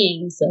 Yes.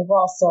 Beings of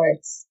all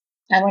sorts.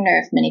 I wonder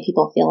if many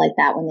people feel like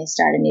that when they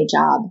start a new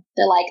job.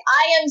 They're like,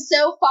 I am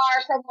so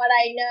far from what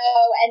I know,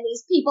 and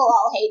these people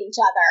all hate each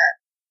other.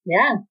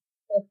 Yeah,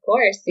 of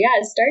course.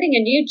 Yeah, starting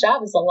a new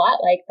job is a lot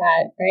like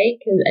that, right?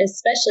 'Cause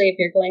especially if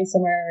you're going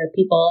somewhere where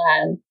people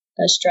have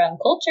a strong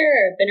culture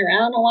or been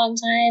around a long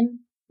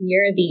time,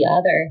 you're the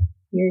other.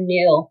 You're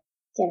new.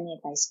 Do you have any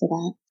advice for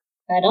that?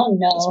 I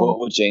don't know. So what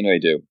would Janeway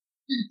do?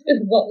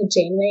 What would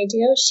Janeway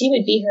do? She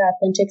would be her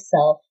authentic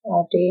self,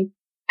 Avdi.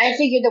 I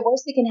figure the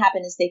worst that can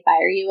happen is they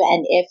fire you,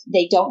 and if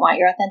they don't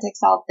want your authentic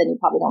self, then you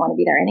probably don't want to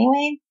be there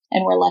anyway.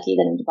 And we're lucky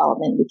that in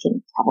development we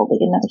can probably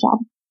get another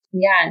job.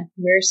 Yeah,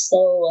 we're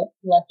so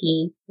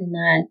lucky in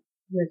that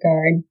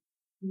regard.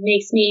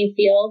 Makes me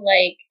feel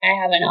like I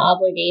have an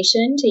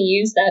obligation to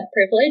use that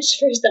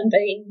privilege for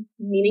something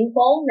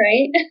meaningful,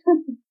 right?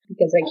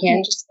 Because I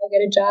can't just go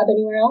get a job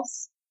anywhere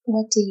else.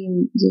 What do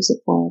you use it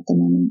for at the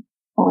moment?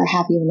 Or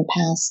have you in the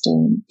past,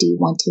 or do you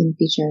want to in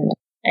the future?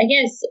 I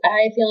guess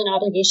I feel an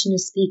obligation to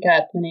speak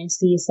up when I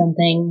see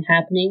something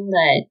happening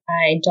that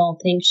I don't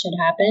think should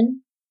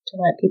happen, to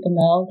let people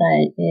know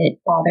that it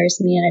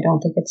bothers me and I don't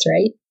think it's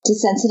right. To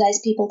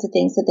sensitize people to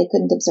things that they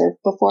couldn't observe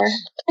before?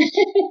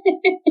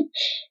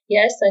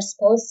 Yes, I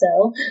suppose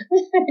so.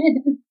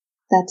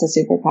 That's a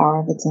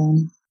superpower of its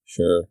own.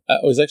 Sure.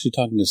 I was actually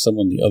talking to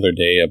someone the other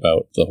day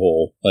about the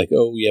whole, like,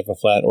 oh, we have a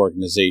flat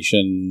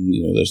organization,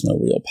 there's no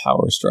real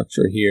power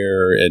structure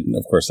here. And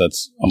of course,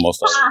 that's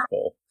almost all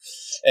people.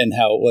 And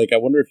how, like, I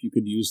wonder if you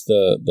could use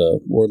the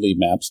Wordly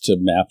maps to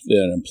map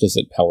an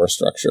implicit power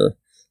structure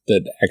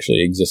that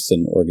actually exists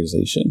in an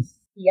organization.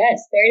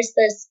 Yes, there's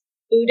this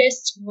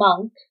Buddhist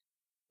monk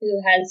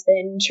who has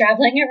been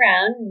traveling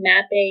around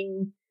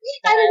mapping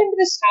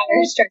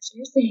power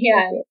structures.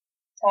 Yeah,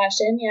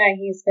 Toshin,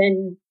 he's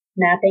been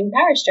mapping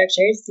power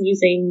structures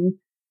using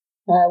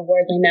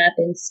Wordly map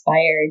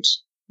inspired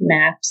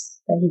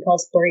maps that he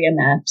calls Buria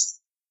maps.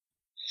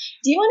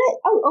 Do you want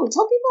to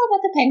tell people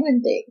about the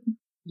penguin thing?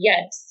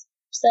 Yes.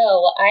 So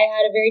I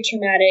had a very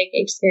traumatic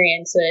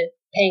experience with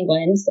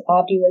penguins.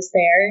 Avdi was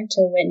there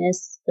to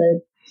witness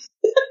the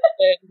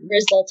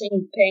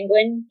resulting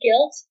penguin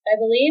guilt, I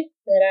believe,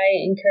 that I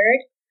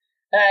incurred.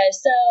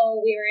 So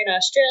we were in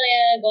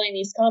Australia going to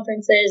these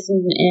conferences,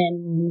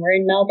 and we're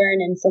in Melbourne,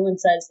 and someone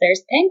says,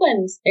 there's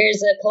penguins. There's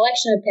a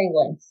collection of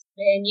penguins.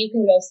 And you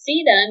can go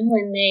see them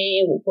when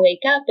they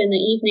wake up in the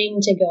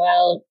evening to go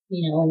out,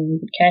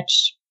 and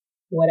catch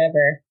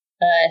whatever.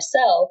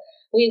 So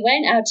we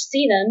went out to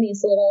see them,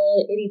 these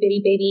little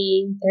itty-bitty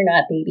baby, they're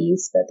not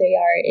babies, but they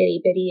are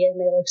itty-bitty, and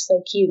they look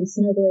so cute and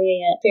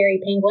snuggly, fairy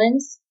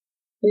penguins.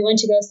 We went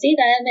to go see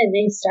them, and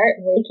they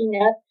start waking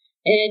up,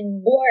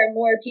 and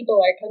more people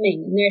are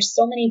coming, and there's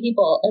so many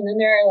people. And then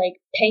there are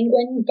like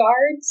penguin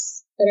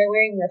guards that are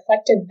wearing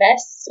reflective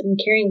vests and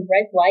carrying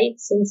red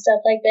lights and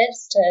stuff like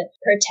this to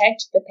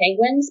protect the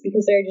penguins,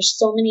 because there are just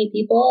so many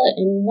people.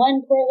 And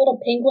one poor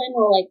little penguin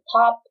will like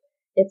pop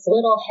its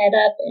little head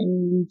up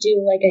and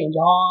do like a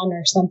yawn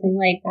or something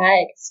like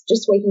that. It's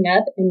just waking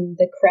up, and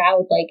the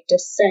crowd like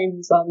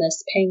descends on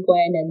this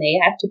penguin, and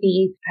they have to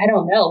be, I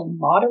don't know,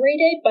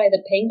 moderated by the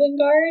penguin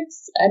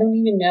guards. I don't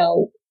even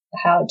know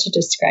how to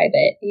describe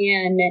it.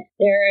 And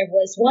there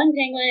was one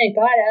penguin, it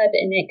got up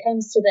and it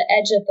comes to the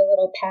edge of the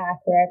little path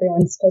where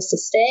everyone's supposed to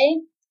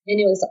stay. And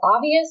it was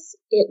obvious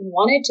it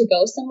wanted to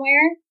go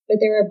somewhere,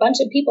 but there were a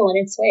bunch of people in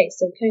its way,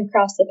 so it couldn't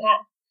cross the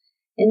path.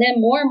 And then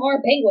more and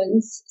more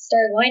penguins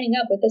start lining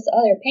up with this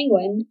other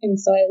penguin. And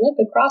so I look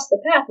across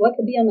the path. What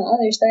could be on the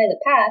other side of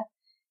the path?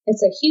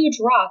 It's a huge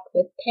rock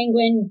with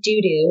penguin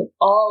doo-doo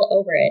all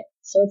over it.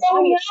 So it's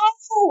obvious.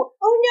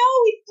 Oh no,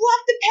 we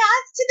blocked the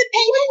path to the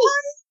penguin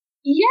pond.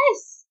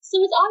 Yes. So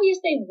it's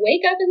obvious they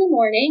wake up in the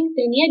morning,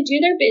 they need to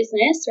do their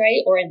business, right?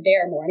 Or in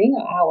their morning,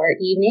 our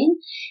evening.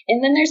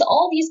 And then there's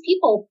all these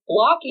people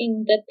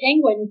blocking the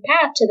penguin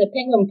path to the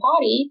penguin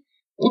potty.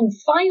 And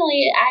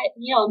finally,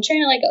 I'm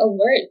trying to like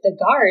alert the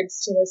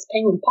guards to this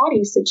penguin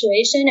potty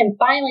situation. And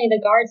finally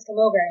the guards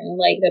come over and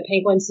like the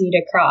penguins need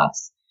to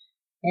cross.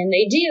 And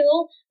they do,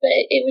 but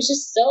it was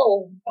just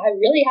I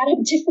really had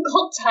a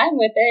difficult time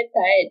with it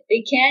that they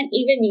can't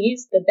even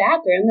use the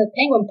bathroom, the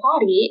penguin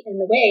potty, in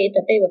the way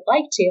that they would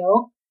like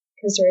to,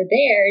 because they're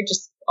there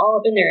just all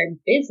up in their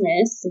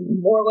business in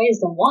more ways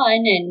than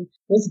one, and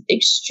was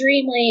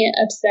extremely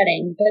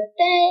upsetting. But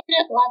then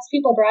lots of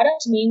people brought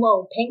up to me,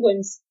 well,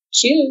 penguins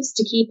choose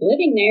to keep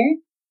living there,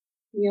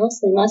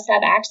 so they must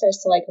have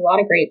access to like a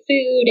lot of great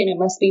food, and it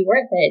must be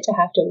worth it to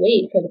have to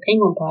wait for the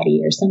penguin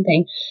potty or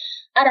something.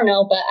 I don't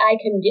know, but I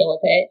couldn't deal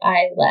with it.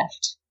 I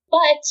left.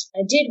 But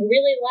I did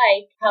really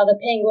like how the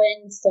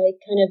penguins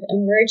like kind of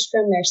emerged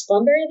from their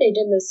slumber. They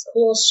did this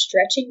cool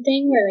stretching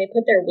thing where they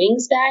put their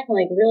wings back and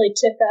like really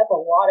took up a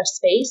lot of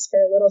space for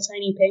a little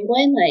tiny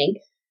penguin,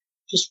 like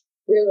just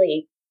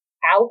really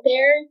out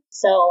there.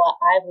 So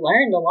I've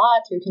learned a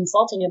lot through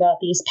consulting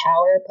about these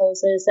power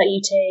poses that you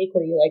take,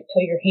 where you like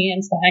put your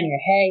hands behind your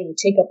head, you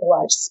take up a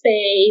lot of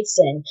space,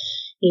 and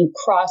you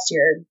cross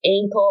your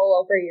ankle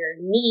over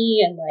your knee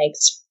and like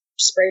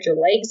spread your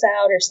legs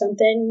out or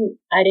something.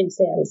 I didn't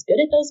say I was good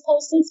at those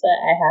poses, but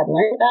I had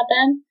learned about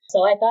them.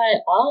 So I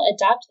thought I'll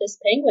adopt this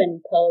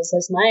penguin pose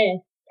as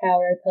my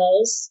power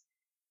pose.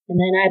 And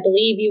then I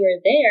believe you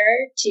were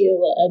there to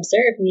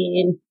observe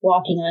me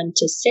walking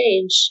onto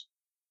stage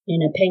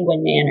in a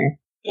penguin manner.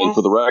 And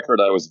for the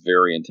record, I was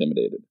very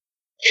intimidated.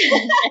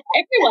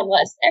 Everyone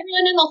was.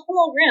 Everyone in the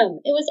whole room.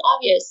 It was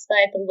obvious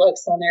by the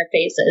looks on their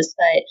faces.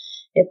 But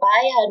if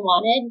I had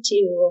wanted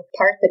to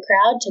park the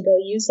crowd to go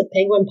use the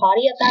penguin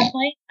potty at that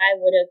point, I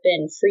would have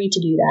been free to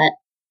do that.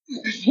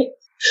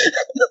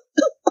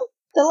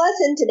 The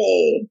lesson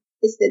today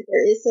is that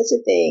there is such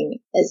a thing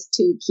as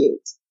too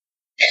cute.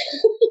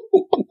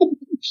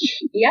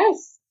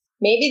 Yes.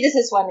 Maybe this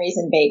is one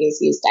reason babies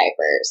use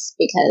diapers,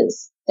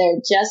 because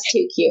they're just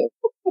too cute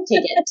to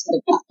get to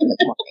the bathroom in the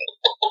morning.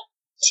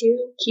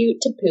 Too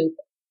cute to poop.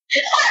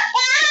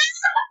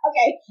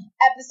 Okay,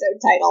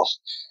 episode title.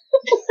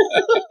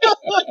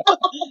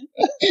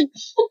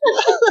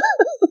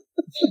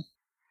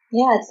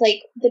 Yeah, it's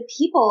like the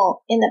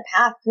people in the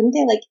path, couldn't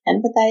they like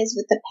empathize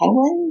with the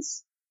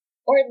penguins?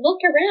 Or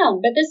look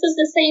around. But this is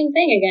the same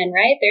thing again,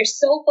 right? They're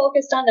so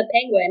focused on the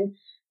penguin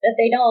that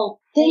they don't...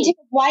 They take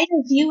a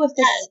wider view of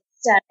the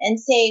system and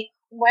say,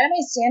 what am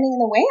I standing in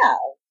the way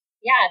of?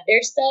 Yeah,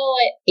 they're so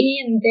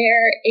in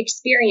their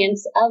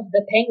experience of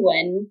the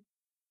penguin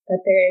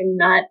that they're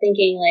not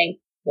thinking, like,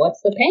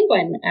 what's the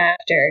penguin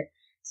after?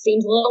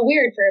 Seems a little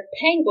weird for a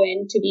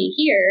penguin to be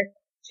here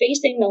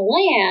facing the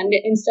land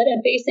instead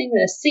of facing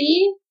the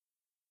sea.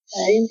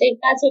 I didn't think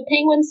that's what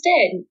penguins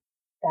did.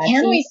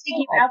 Can we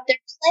figure out their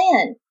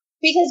plan?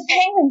 Because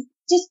penguins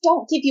just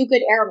don't give you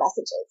good error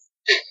messages.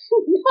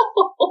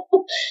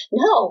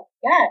 No,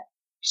 yeah,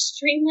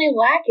 extremely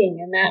lacking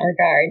in that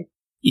regard.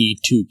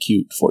 E2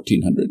 cute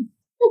 1400.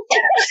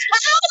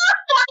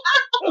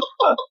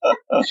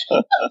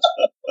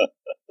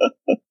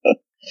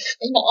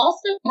 And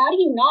also, how do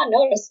you not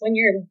notice when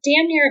you're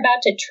damn near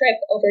about to trip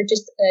over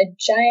just a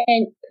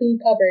giant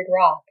poo-covered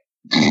rock?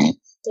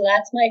 So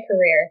that's my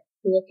career,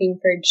 looking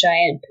for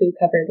giant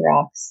poo-covered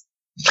rocks.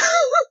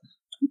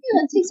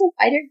 Yeah, it takes a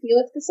wider view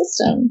of the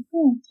system.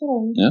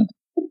 Totally. Yeah.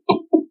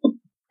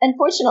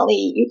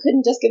 Unfortunately, you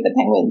couldn't just give the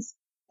penguins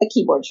a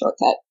keyboard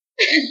shortcut.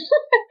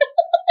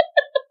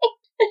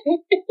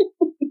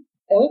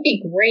 That would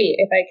be great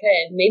if I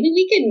could. Maybe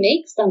we could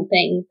make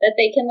something that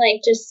they can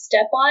like just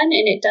step on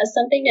and it does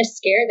something to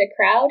scare the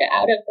crowd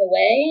out of the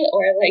way,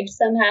 or like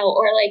somehow,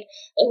 or like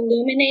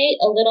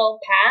illuminate a little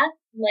path,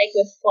 like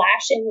with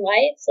flashing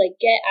lights, like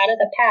get out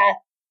of the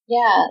path.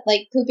 Yeah,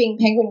 like pooping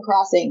penguin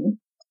crossing.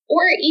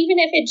 Or even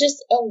if it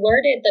just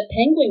alerted the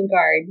penguin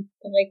guard,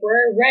 like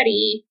we're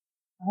ready.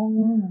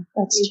 Oh,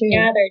 that's We've true.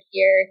 gathered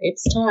here.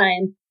 It's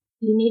time.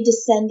 You need to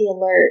send the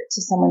alert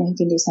to someone who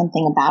can do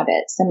something about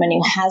it, someone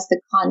who has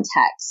the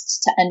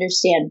context to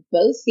understand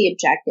both the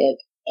objective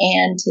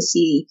and to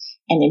see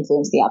and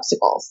influence the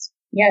obstacles.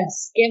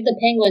 Yes, give the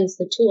penguins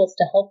the tools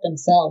to help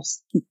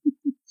themselves.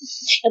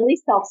 At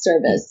least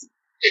self-service.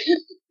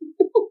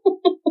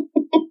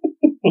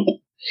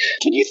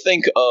 Can you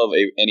think of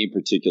any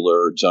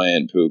particular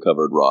giant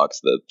poo-covered rocks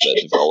that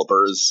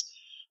developers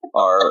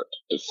are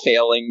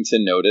failing to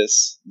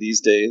notice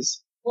these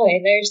days?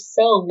 Boy, there's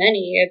so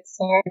many. It's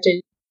hard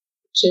to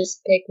just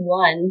pick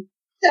one.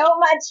 So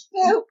much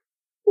poop.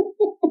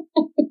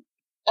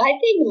 I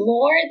think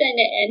more than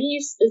any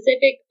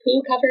specific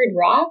poo-covered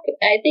rock,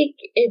 I think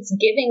it's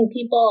giving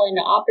people an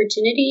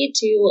opportunity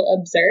to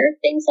observe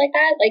things like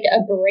that, like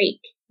a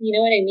break. You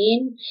know what I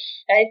mean?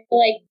 I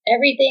feel like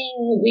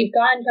everything we've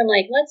gone from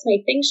like, let's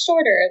make things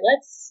shorter,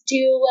 let's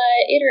do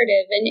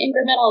iterative and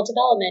incremental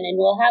development, and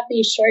we'll have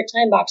these short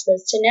time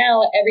boxes, to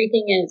now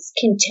everything is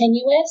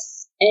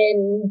continuous.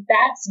 And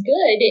that's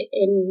good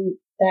in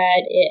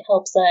that it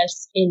helps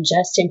us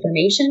ingest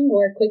information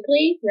more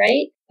quickly,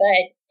 right?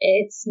 But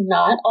it's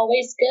not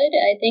always good,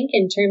 I think,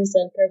 in terms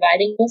of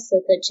providing us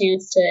with a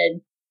chance to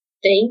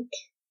think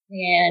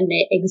and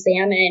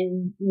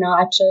examine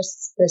not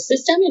just the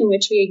system in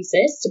which we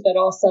exist, but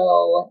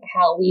also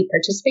how we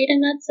participate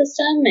in that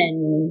system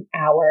and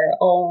our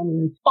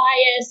own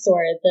bias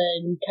or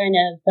the kind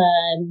of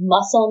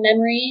muscle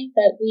memory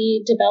that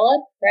we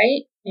develop,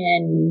 right?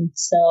 And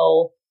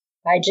so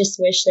I just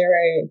wish there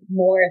were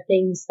more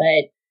things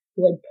that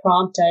would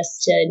prompt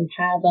us to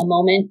have a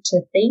moment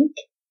to think.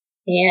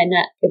 And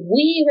if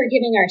we were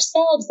giving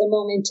ourselves a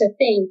moment to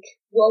think,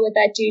 what would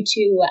that do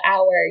to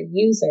our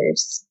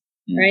users,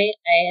 right?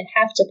 I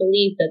have to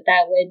believe that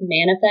that would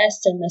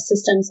manifest in the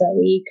systems that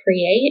we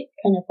create,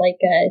 kind of like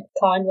a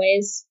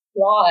Conway's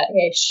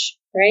Law-ish,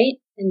 right?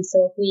 And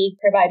so if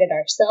we provided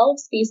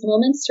ourselves these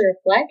moments to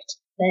reflect,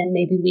 then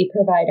maybe we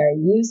provide our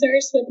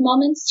users with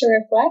moments to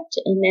reflect,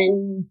 and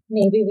then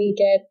maybe we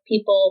get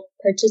people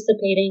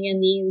participating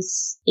in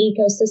these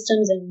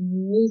ecosystems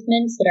and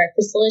movements that are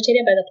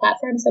facilitated by the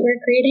platforms that we're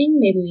creating.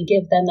 Maybe we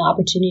give them the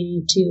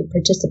opportunity to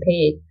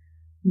participate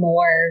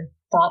more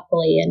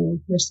thoughtfully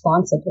and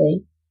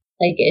responsibly.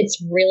 Like,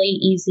 it's really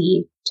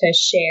easy to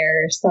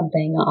share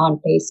something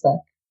on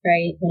Facebook,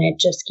 right? And it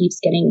just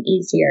keeps getting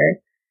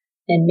easier.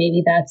 And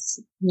maybe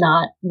that's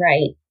not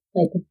right.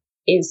 Like,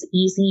 is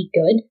easy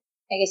good?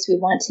 I guess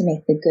we want to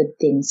make the good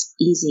things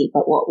easy,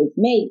 but what we've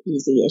made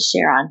easy is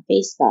share on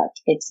Facebook.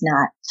 It's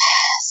not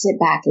sit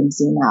back and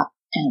zoom up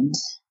and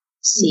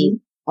see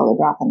color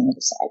drop on the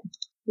other side.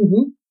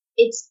 Mm-hmm.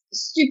 It's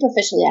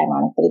superficially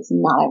ironic, but it's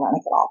not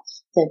ironic at all.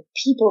 The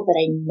people that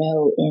I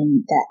know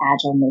in the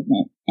Agile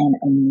movement, and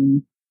I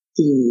mean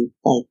who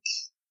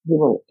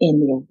were in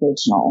the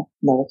original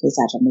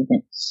lowercase Agile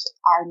movement,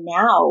 are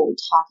now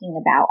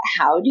talking about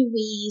how do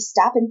we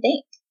stop and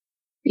think?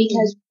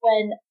 Because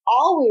when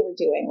all we were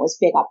doing was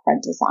big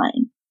upfront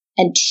design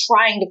and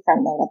trying to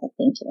front load other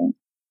thinking,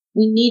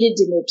 we needed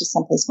to move to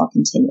someplace more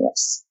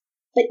continuous.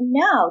 But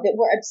now that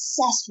we're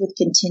obsessed with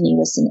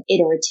continuous and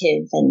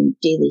iterative and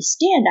daily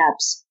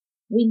stand-ups,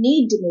 we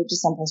need to move to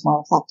someplace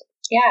more reflective.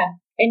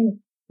 Yeah. And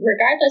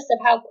regardless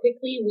of how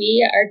quickly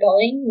we are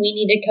going, we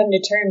need to come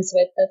to terms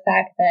with the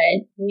fact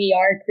that we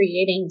are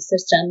creating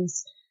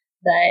systems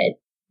that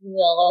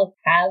will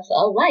have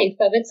a life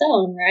of its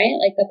own, right?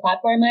 Like the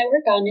platform I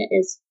work on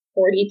is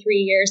 43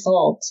 years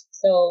old.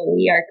 So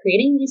we are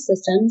creating these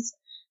systems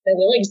that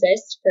will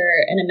exist for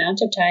an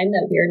amount of time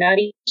that we're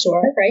not even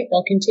sure, right?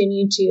 They'll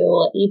continue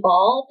to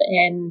evolve.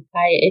 And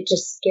it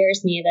just scares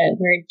me that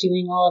we're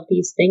doing all of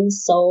these things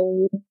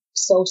so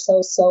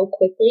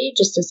quickly,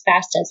 just as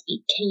fast as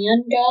we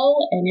can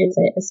go. And is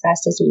it as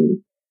fast as we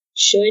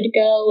should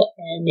go?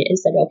 And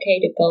is it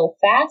okay to go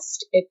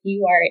fast if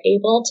you are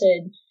able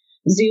to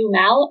zoom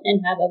out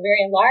and have a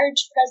very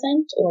large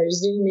present, or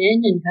zoom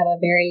in and have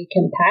a very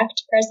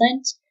compact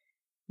present?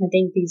 I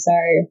think these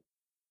are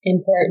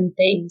important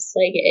things.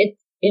 Like,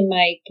 in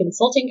my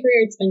consulting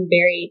career, it's been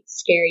very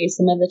scary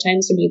some of the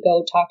times when you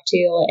go talk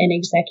to an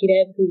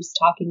executive who's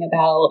talking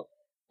about,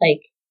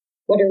 like,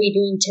 what are we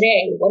doing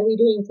today? What are we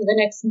doing for the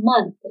next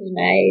month? And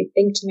I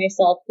think to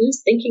myself,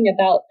 who's thinking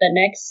about the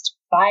next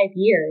 5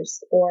 years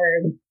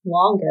or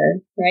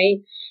longer, right?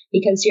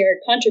 Because your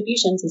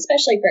contributions,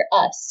 especially for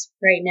us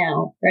right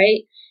now,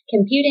 right?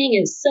 Computing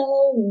is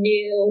so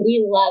new.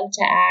 We love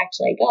to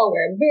act like, oh,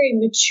 we're a very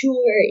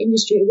mature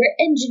industry. We're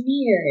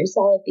engineers,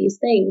 all of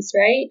these things,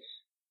 right?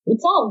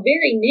 It's all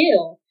very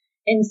new.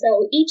 And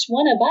so each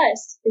one of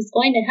us is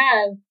going to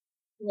have,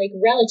 like,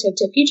 relative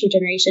to future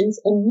generations,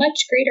 a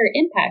much greater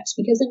impact,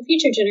 because in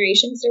future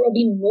generations, there will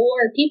be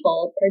more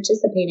people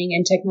participating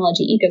in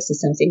technology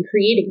ecosystems and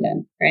creating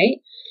them, right?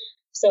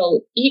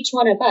 So each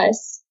one of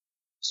us,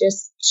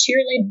 just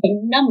sheerly by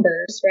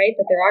numbers, right,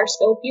 that there are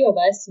so few of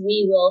us,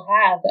 we will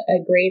have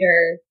a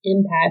greater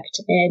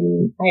impact.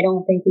 And I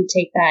don't think we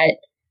take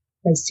that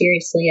as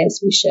seriously as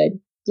we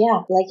should.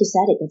 Yeah, like you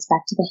said, it gets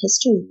back to the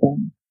history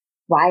thing.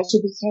 Why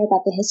should we care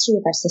about the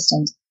history of our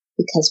systems?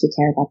 Because we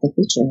care about the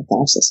future of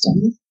our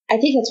system. I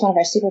think that's one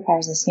of our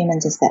superpowers as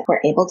humans, is that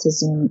we're able to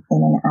zoom in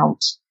and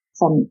out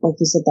from,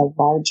 like you said, the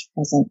large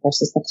present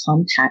versus the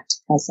compact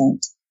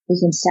present. We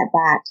can step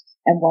back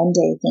and one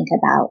day think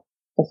about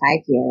the 5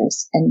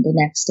 years, and the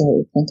next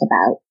day think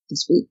about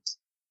this week.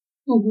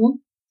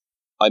 Mm-hmm.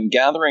 I'm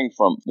gathering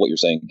from what you're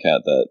saying,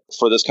 Kat, that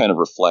for this kind of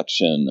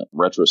reflection,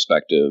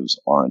 retrospectives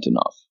aren't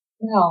enough.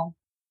 No,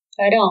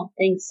 I don't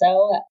think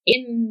so.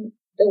 In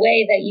the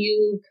way that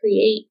you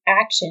create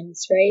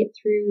actions, right?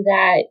 Through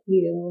that,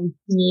 you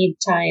need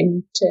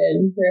time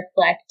to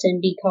reflect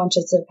and be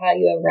conscious of how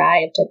you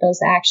arrived at those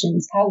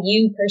actions, how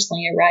you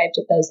personally arrived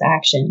at those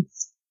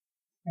actions,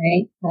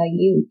 right? How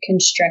you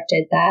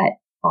constructed that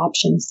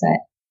option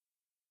set.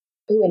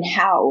 Ooh, and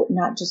how,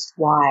 not just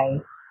why.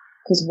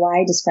 Because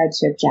why describes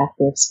your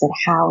objectives, but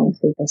how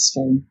include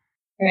history.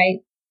 Right.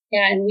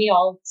 Yeah, and we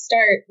all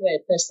start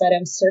with a set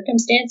of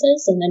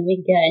circumstances, and then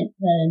we get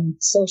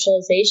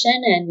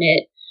socialization, and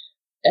it,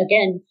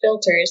 again,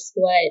 filters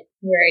what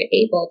we're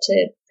able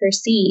to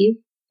perceive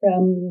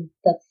from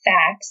the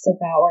facts of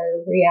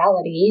our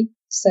reality.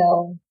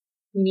 So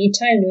we need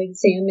time to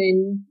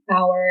examine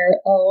our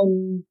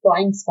own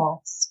blind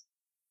spots.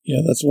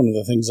 Yeah, that's one of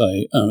the things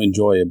I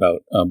enjoy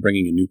about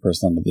bringing a new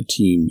person onto the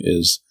team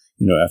is,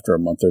 after a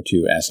month or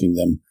two, asking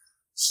them,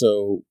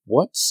 so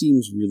what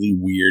seems really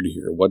weird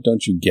here? What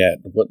don't you get?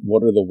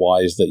 What are the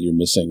whys that you're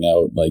missing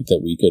out? Like,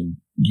 that we could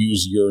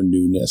use your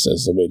newness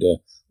as a way to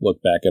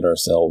look back at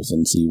ourselves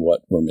and see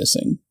what we're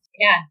missing.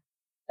 Yeah,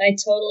 I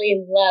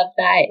totally love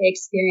that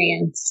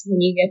experience when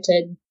you get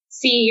to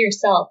see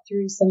yourself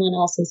through someone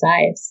else's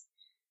eyes.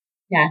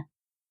 Yeah,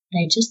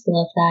 I just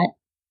love that.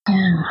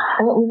 Yeah.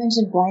 Well, we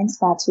mentioned blind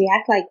spots. We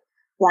act like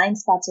blind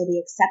spots are the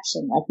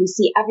exception. Like, we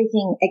see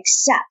everything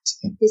except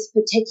this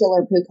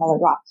particular blue colored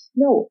rock.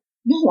 No,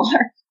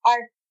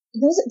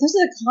 those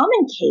are the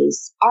common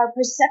case. Our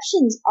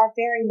perceptions are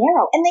very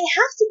narrow, and they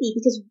have to be,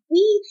 because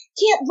we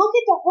can't look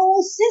at the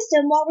whole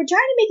system while we're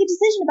trying to make a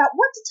decision about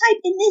what to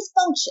type in this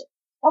function.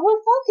 And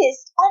we're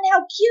focused on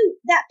how cute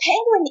that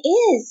penguin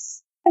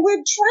is. And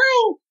we're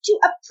trying to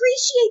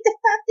appreciate the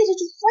fact that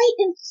it's right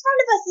in front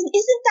of us. And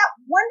isn't that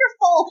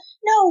wonderful?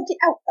 No, get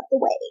out of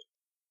the way.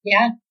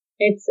 Yeah,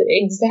 it's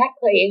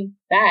exactly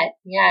that.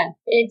 Yeah.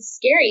 It's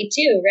scary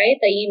too, right?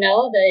 That you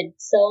know that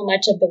so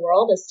much of the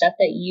world is stuff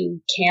that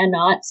you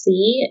cannot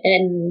see.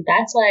 And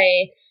that's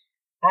why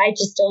I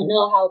just don't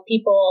know how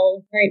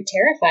people aren't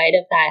terrified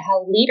of that,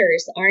 how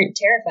leaders aren't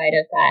terrified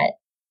of that.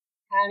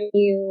 How do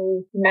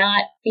you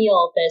not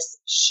feel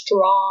this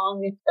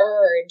strong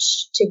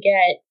urge to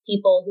get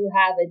people who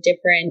have a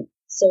different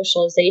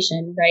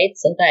socialization, right?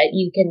 So that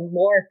you can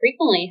more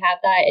frequently have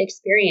that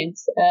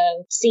experience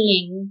of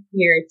seeing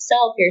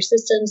yourself, your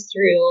systems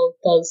through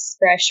those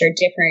fresh or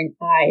different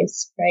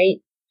eyes, right?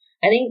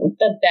 I think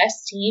the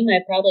best team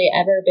I've probably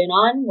ever been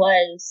on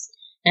was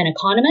an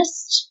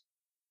economist,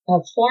 a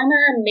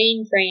former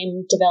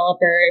mainframe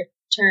developer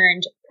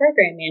turned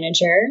program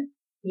manager.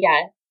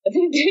 Yeah.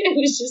 It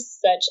was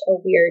just such a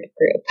weird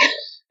group.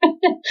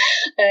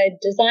 A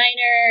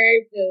designer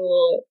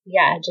who,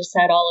 just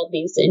had all of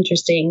these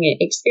interesting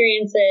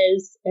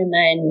experiences. And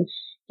then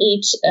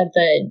each of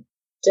the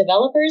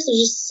developers was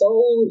just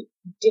so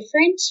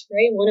different,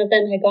 right? One of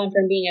them had gone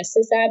from being a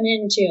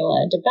sysadmin to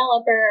a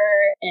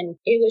developer. And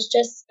it was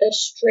just the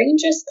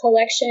strangest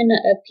collection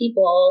of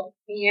people.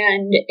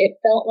 And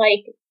it felt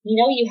like,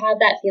 you have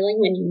that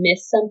feeling when you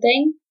miss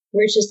something,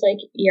 where it's just like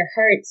your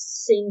heart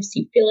sinks,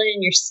 you feel it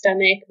in your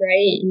stomach,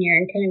 right? And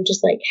you're kind of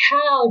just like,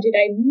 how did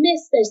I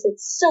miss this?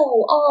 It's so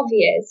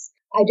obvious.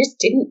 I just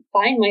didn't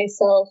find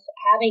myself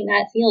having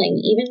that feeling.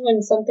 Even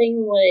when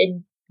something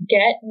would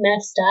get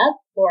messed up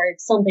or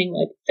something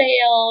would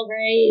fail,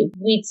 right?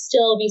 We'd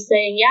still be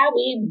saying, yeah,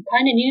 we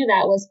kind of knew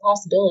that was a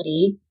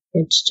possibility.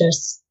 It's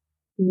just,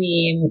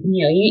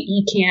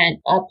 you can't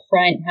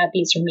upfront have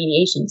these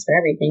remediations for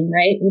everything,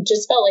 right? We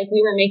just felt like we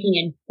were making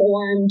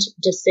informed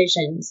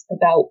decisions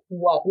about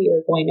what we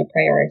were going to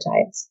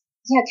prioritize.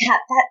 Yeah,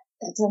 Kat,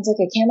 that sounds like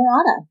a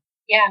camerata.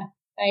 Yeah,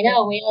 I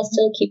know. We all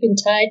still keep in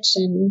touch,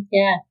 and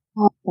yeah.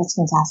 Oh, that's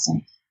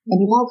fantastic.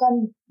 And you've all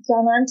gone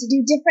on to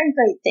do different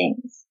great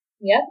things.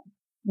 Yep.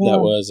 Yeah.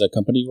 That was a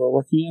company you were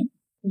working at?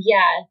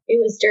 Yeah,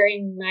 it was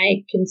during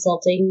my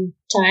consulting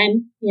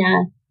time.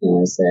 Yeah, it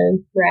was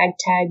a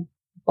ragtag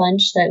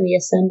bunch that we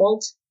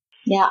assembled.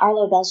 Yeah,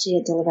 Arlo Belshi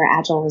at Deliver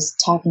Agile was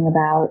talking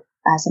about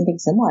something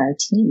similar, a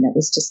team that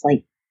was just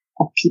like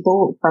of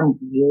people from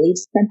really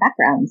different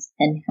backgrounds,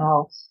 and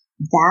how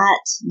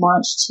that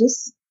launched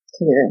his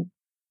career.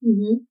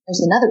 Mm-hmm.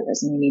 There's another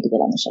person we need to get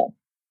on the show.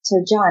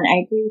 So, John,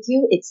 I agree with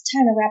you. It's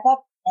time to wrap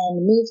up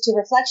and move to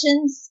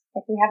reflections,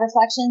 if we have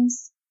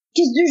reflections,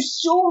 because there's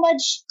so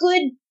much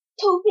good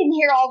poop in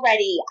here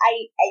already.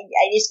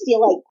 I just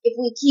feel like if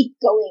we keep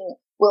going,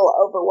 we'll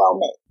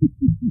overwhelm it.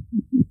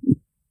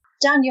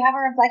 John, do you have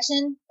a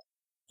reflection?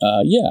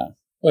 Yeah.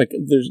 Like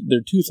there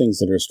are two things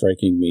that are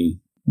striking me.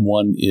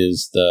 One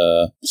is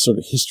the sort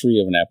of history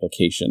of an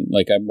application.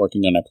 Like I'm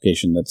working on an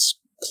application that's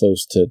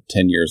close to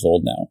 10 years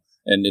old now,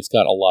 and it's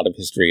got a lot of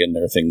history, and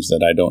there are things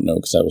that I don't know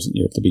because I wasn't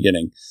here at the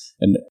beginning.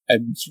 And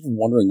I'm sort of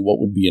wondering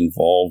what would be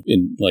involved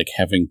in like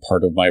having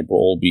part of my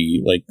role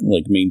be like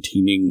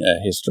maintaining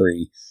a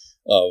history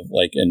of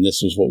like, and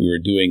this was what we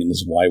were doing, and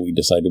this is why we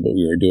decided what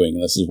we were doing,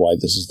 and this is why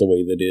this is the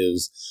way that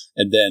is.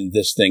 And then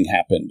this thing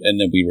happened, and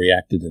then we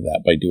reacted to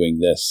that by doing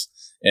this.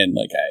 And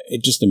like,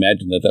 I just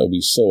imagine that would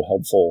be so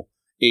helpful,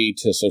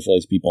 to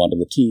socialize people onto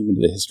the team,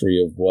 into the history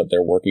of what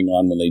they're working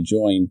on when they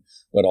join,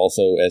 but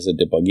also as a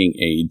debugging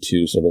aid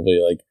to sort of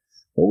like,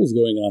 what was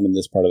going on in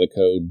this part of the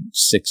code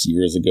 6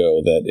 years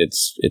ago that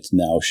it's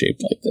now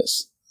shaped like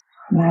this.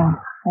 Wow,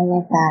 I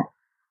love that.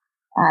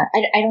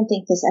 I don't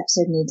think this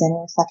episode needs any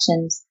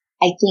reflections.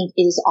 I think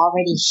it is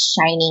already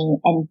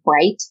shining and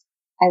bright.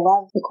 I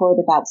love the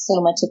quote about so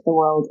much of the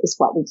world is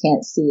what we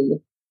can't see.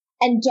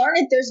 And darn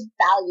it, there's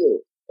value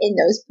in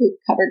those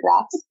poop-covered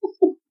rocks.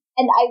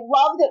 And I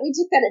love that we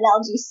took that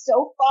analogy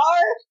so far.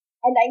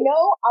 And I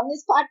know on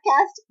this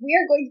podcast, we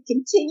are going to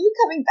continue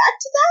coming back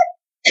to that.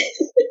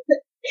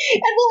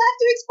 And we'll have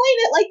to explain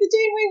it like the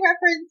Janeway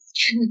reference.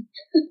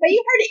 But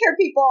you heard it here,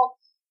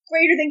 people.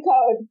 Greater than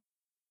code,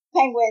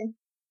 penguin,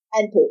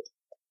 and poop.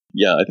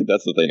 Yeah, I think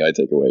that's the thing I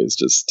take away is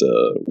just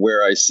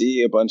where I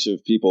see a bunch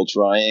of people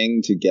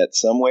trying to get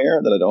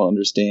somewhere that I don't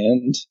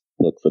understand,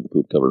 look for the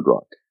poop-covered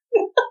rock.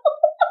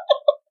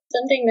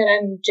 Something that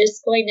I'm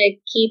just going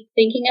to keep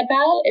thinking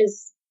about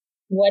is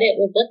what it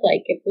would look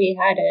like if we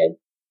had a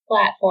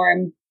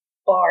platform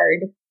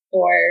bard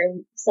or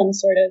some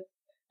sort of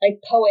like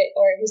poet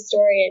or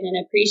historian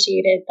and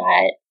appreciated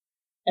that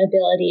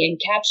ability and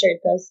captured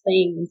those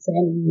things.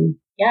 And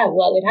yeah,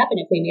 what would happen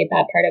if we made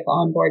that part of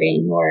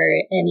onboarding or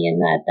any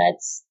of that?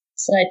 That's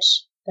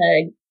such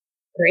a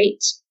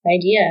great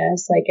idea.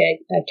 It's like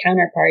a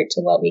counterpart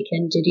to what we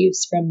can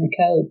deduce from the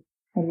code.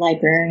 A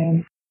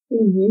librarian.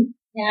 Mm-hmm.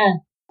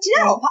 Yeah.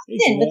 Janelle popped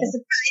in with a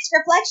surprise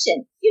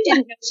reflection. You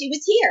didn't know she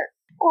was here.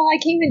 Well,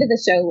 I came into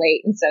the show late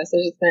and stuff, so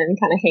I've just been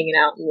kind of hanging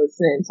out and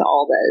listening to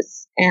all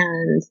this.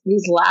 And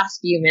these last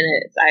few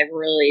minutes, I've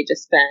really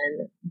just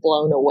been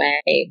blown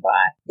away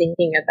by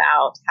thinking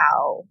about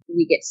how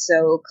we get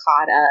so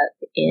caught up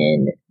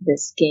in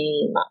this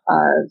game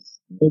of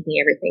making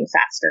everything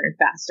faster and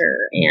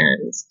faster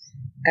and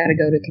got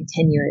to go to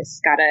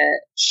continuous, got to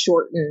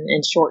shorten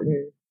and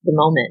shorten the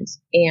moment.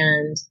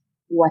 And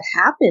what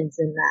happens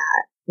in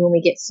that when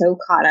we get so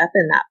caught up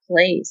in that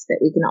place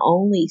that we can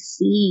only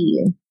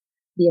see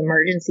the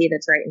emergency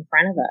that's right in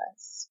front of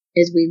us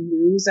is we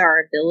lose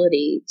our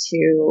ability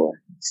to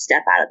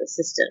step out of the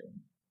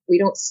system. We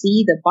don't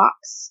see the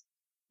box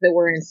that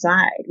we're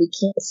inside. We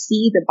can't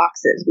see the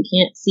boxes. We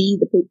can't see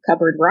the poop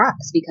cupboard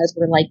rocks because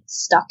we're like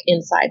stuck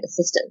inside the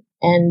system.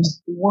 And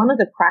one of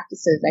the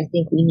practices I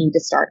think we need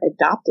to start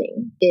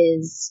adopting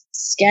is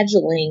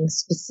scheduling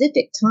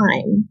specific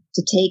time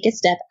to take a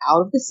step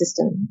out of the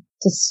system,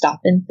 to stop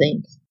and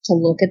think, to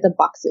look at the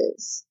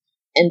boxes,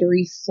 and to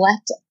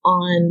reflect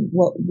on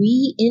what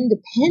we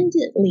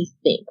independently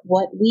think,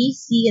 what we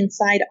see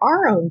inside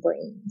our own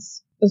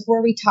brains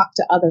before we talk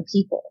to other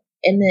people.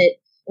 And that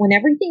when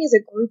everything is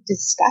a group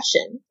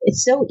discussion,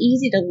 it's so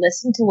easy to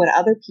listen to what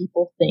other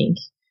people think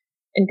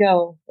and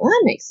go, well,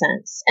 that makes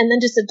sense. And then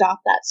just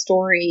adopt that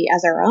story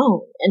as our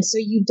own. And so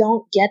you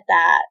don't get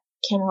that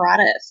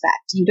camerata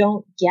effect. You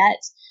don't get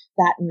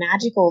that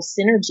magical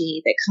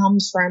synergy that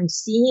comes from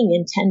seeing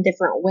in 10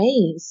 different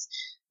ways,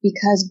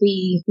 because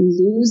we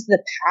lose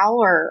the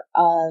power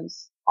of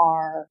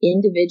our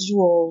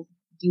individual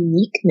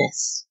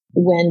uniqueness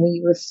when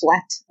we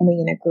reflect only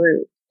in a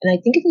group. And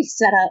I think if we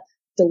set up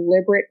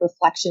deliberate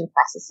reflection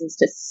processes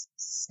to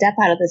step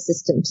out of the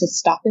system, to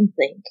stop and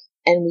think,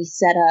 and we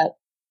set up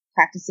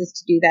practices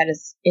to do that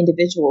as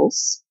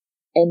individuals,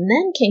 and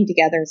then came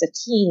together as a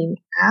team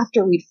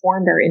after we'd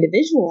formed our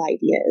individual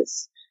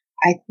ideas,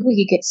 I think we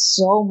could get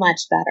so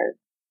much better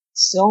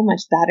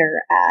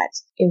at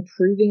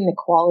improving the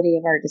quality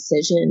of our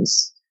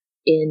decisions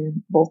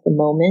in both the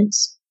moment,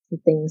 the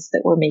things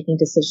that we're making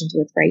decisions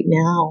with right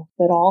now,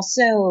 but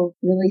also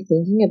really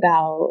thinking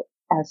about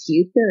our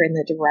future and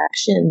the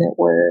direction that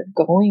we're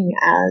going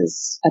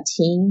as a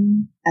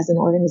team, as an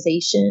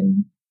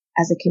organization,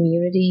 as a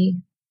community,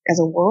 as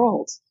a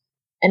world.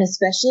 And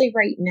especially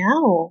right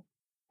now,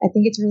 I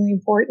think it's really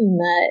important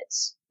that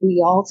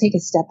we all take a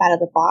step out of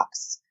the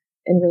box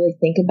and really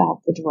think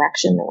about the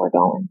direction that we're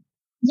going.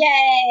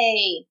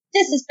 Yay!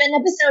 This has been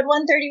episode 131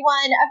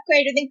 of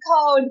Greater Than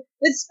Code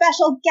with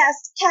special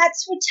guest Kat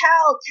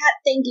Switale. Kat,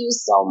 thank you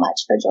so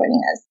much for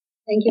joining us.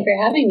 Thank you for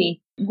having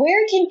me.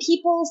 Where can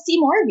people see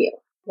more of you?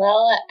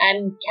 Well,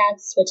 I'm Kat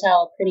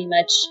Switale pretty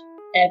much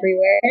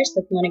everywhere.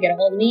 So if you want to get a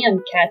hold of me,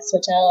 I'm Kat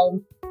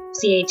Switale,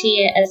 CATSWETEL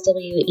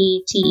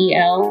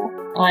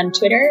on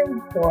Twitter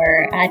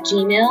or at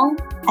Gmail.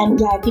 And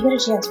yeah, if you get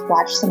a chance,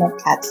 watch some of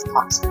Kat's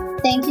talks.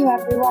 Thank you,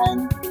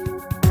 everyone.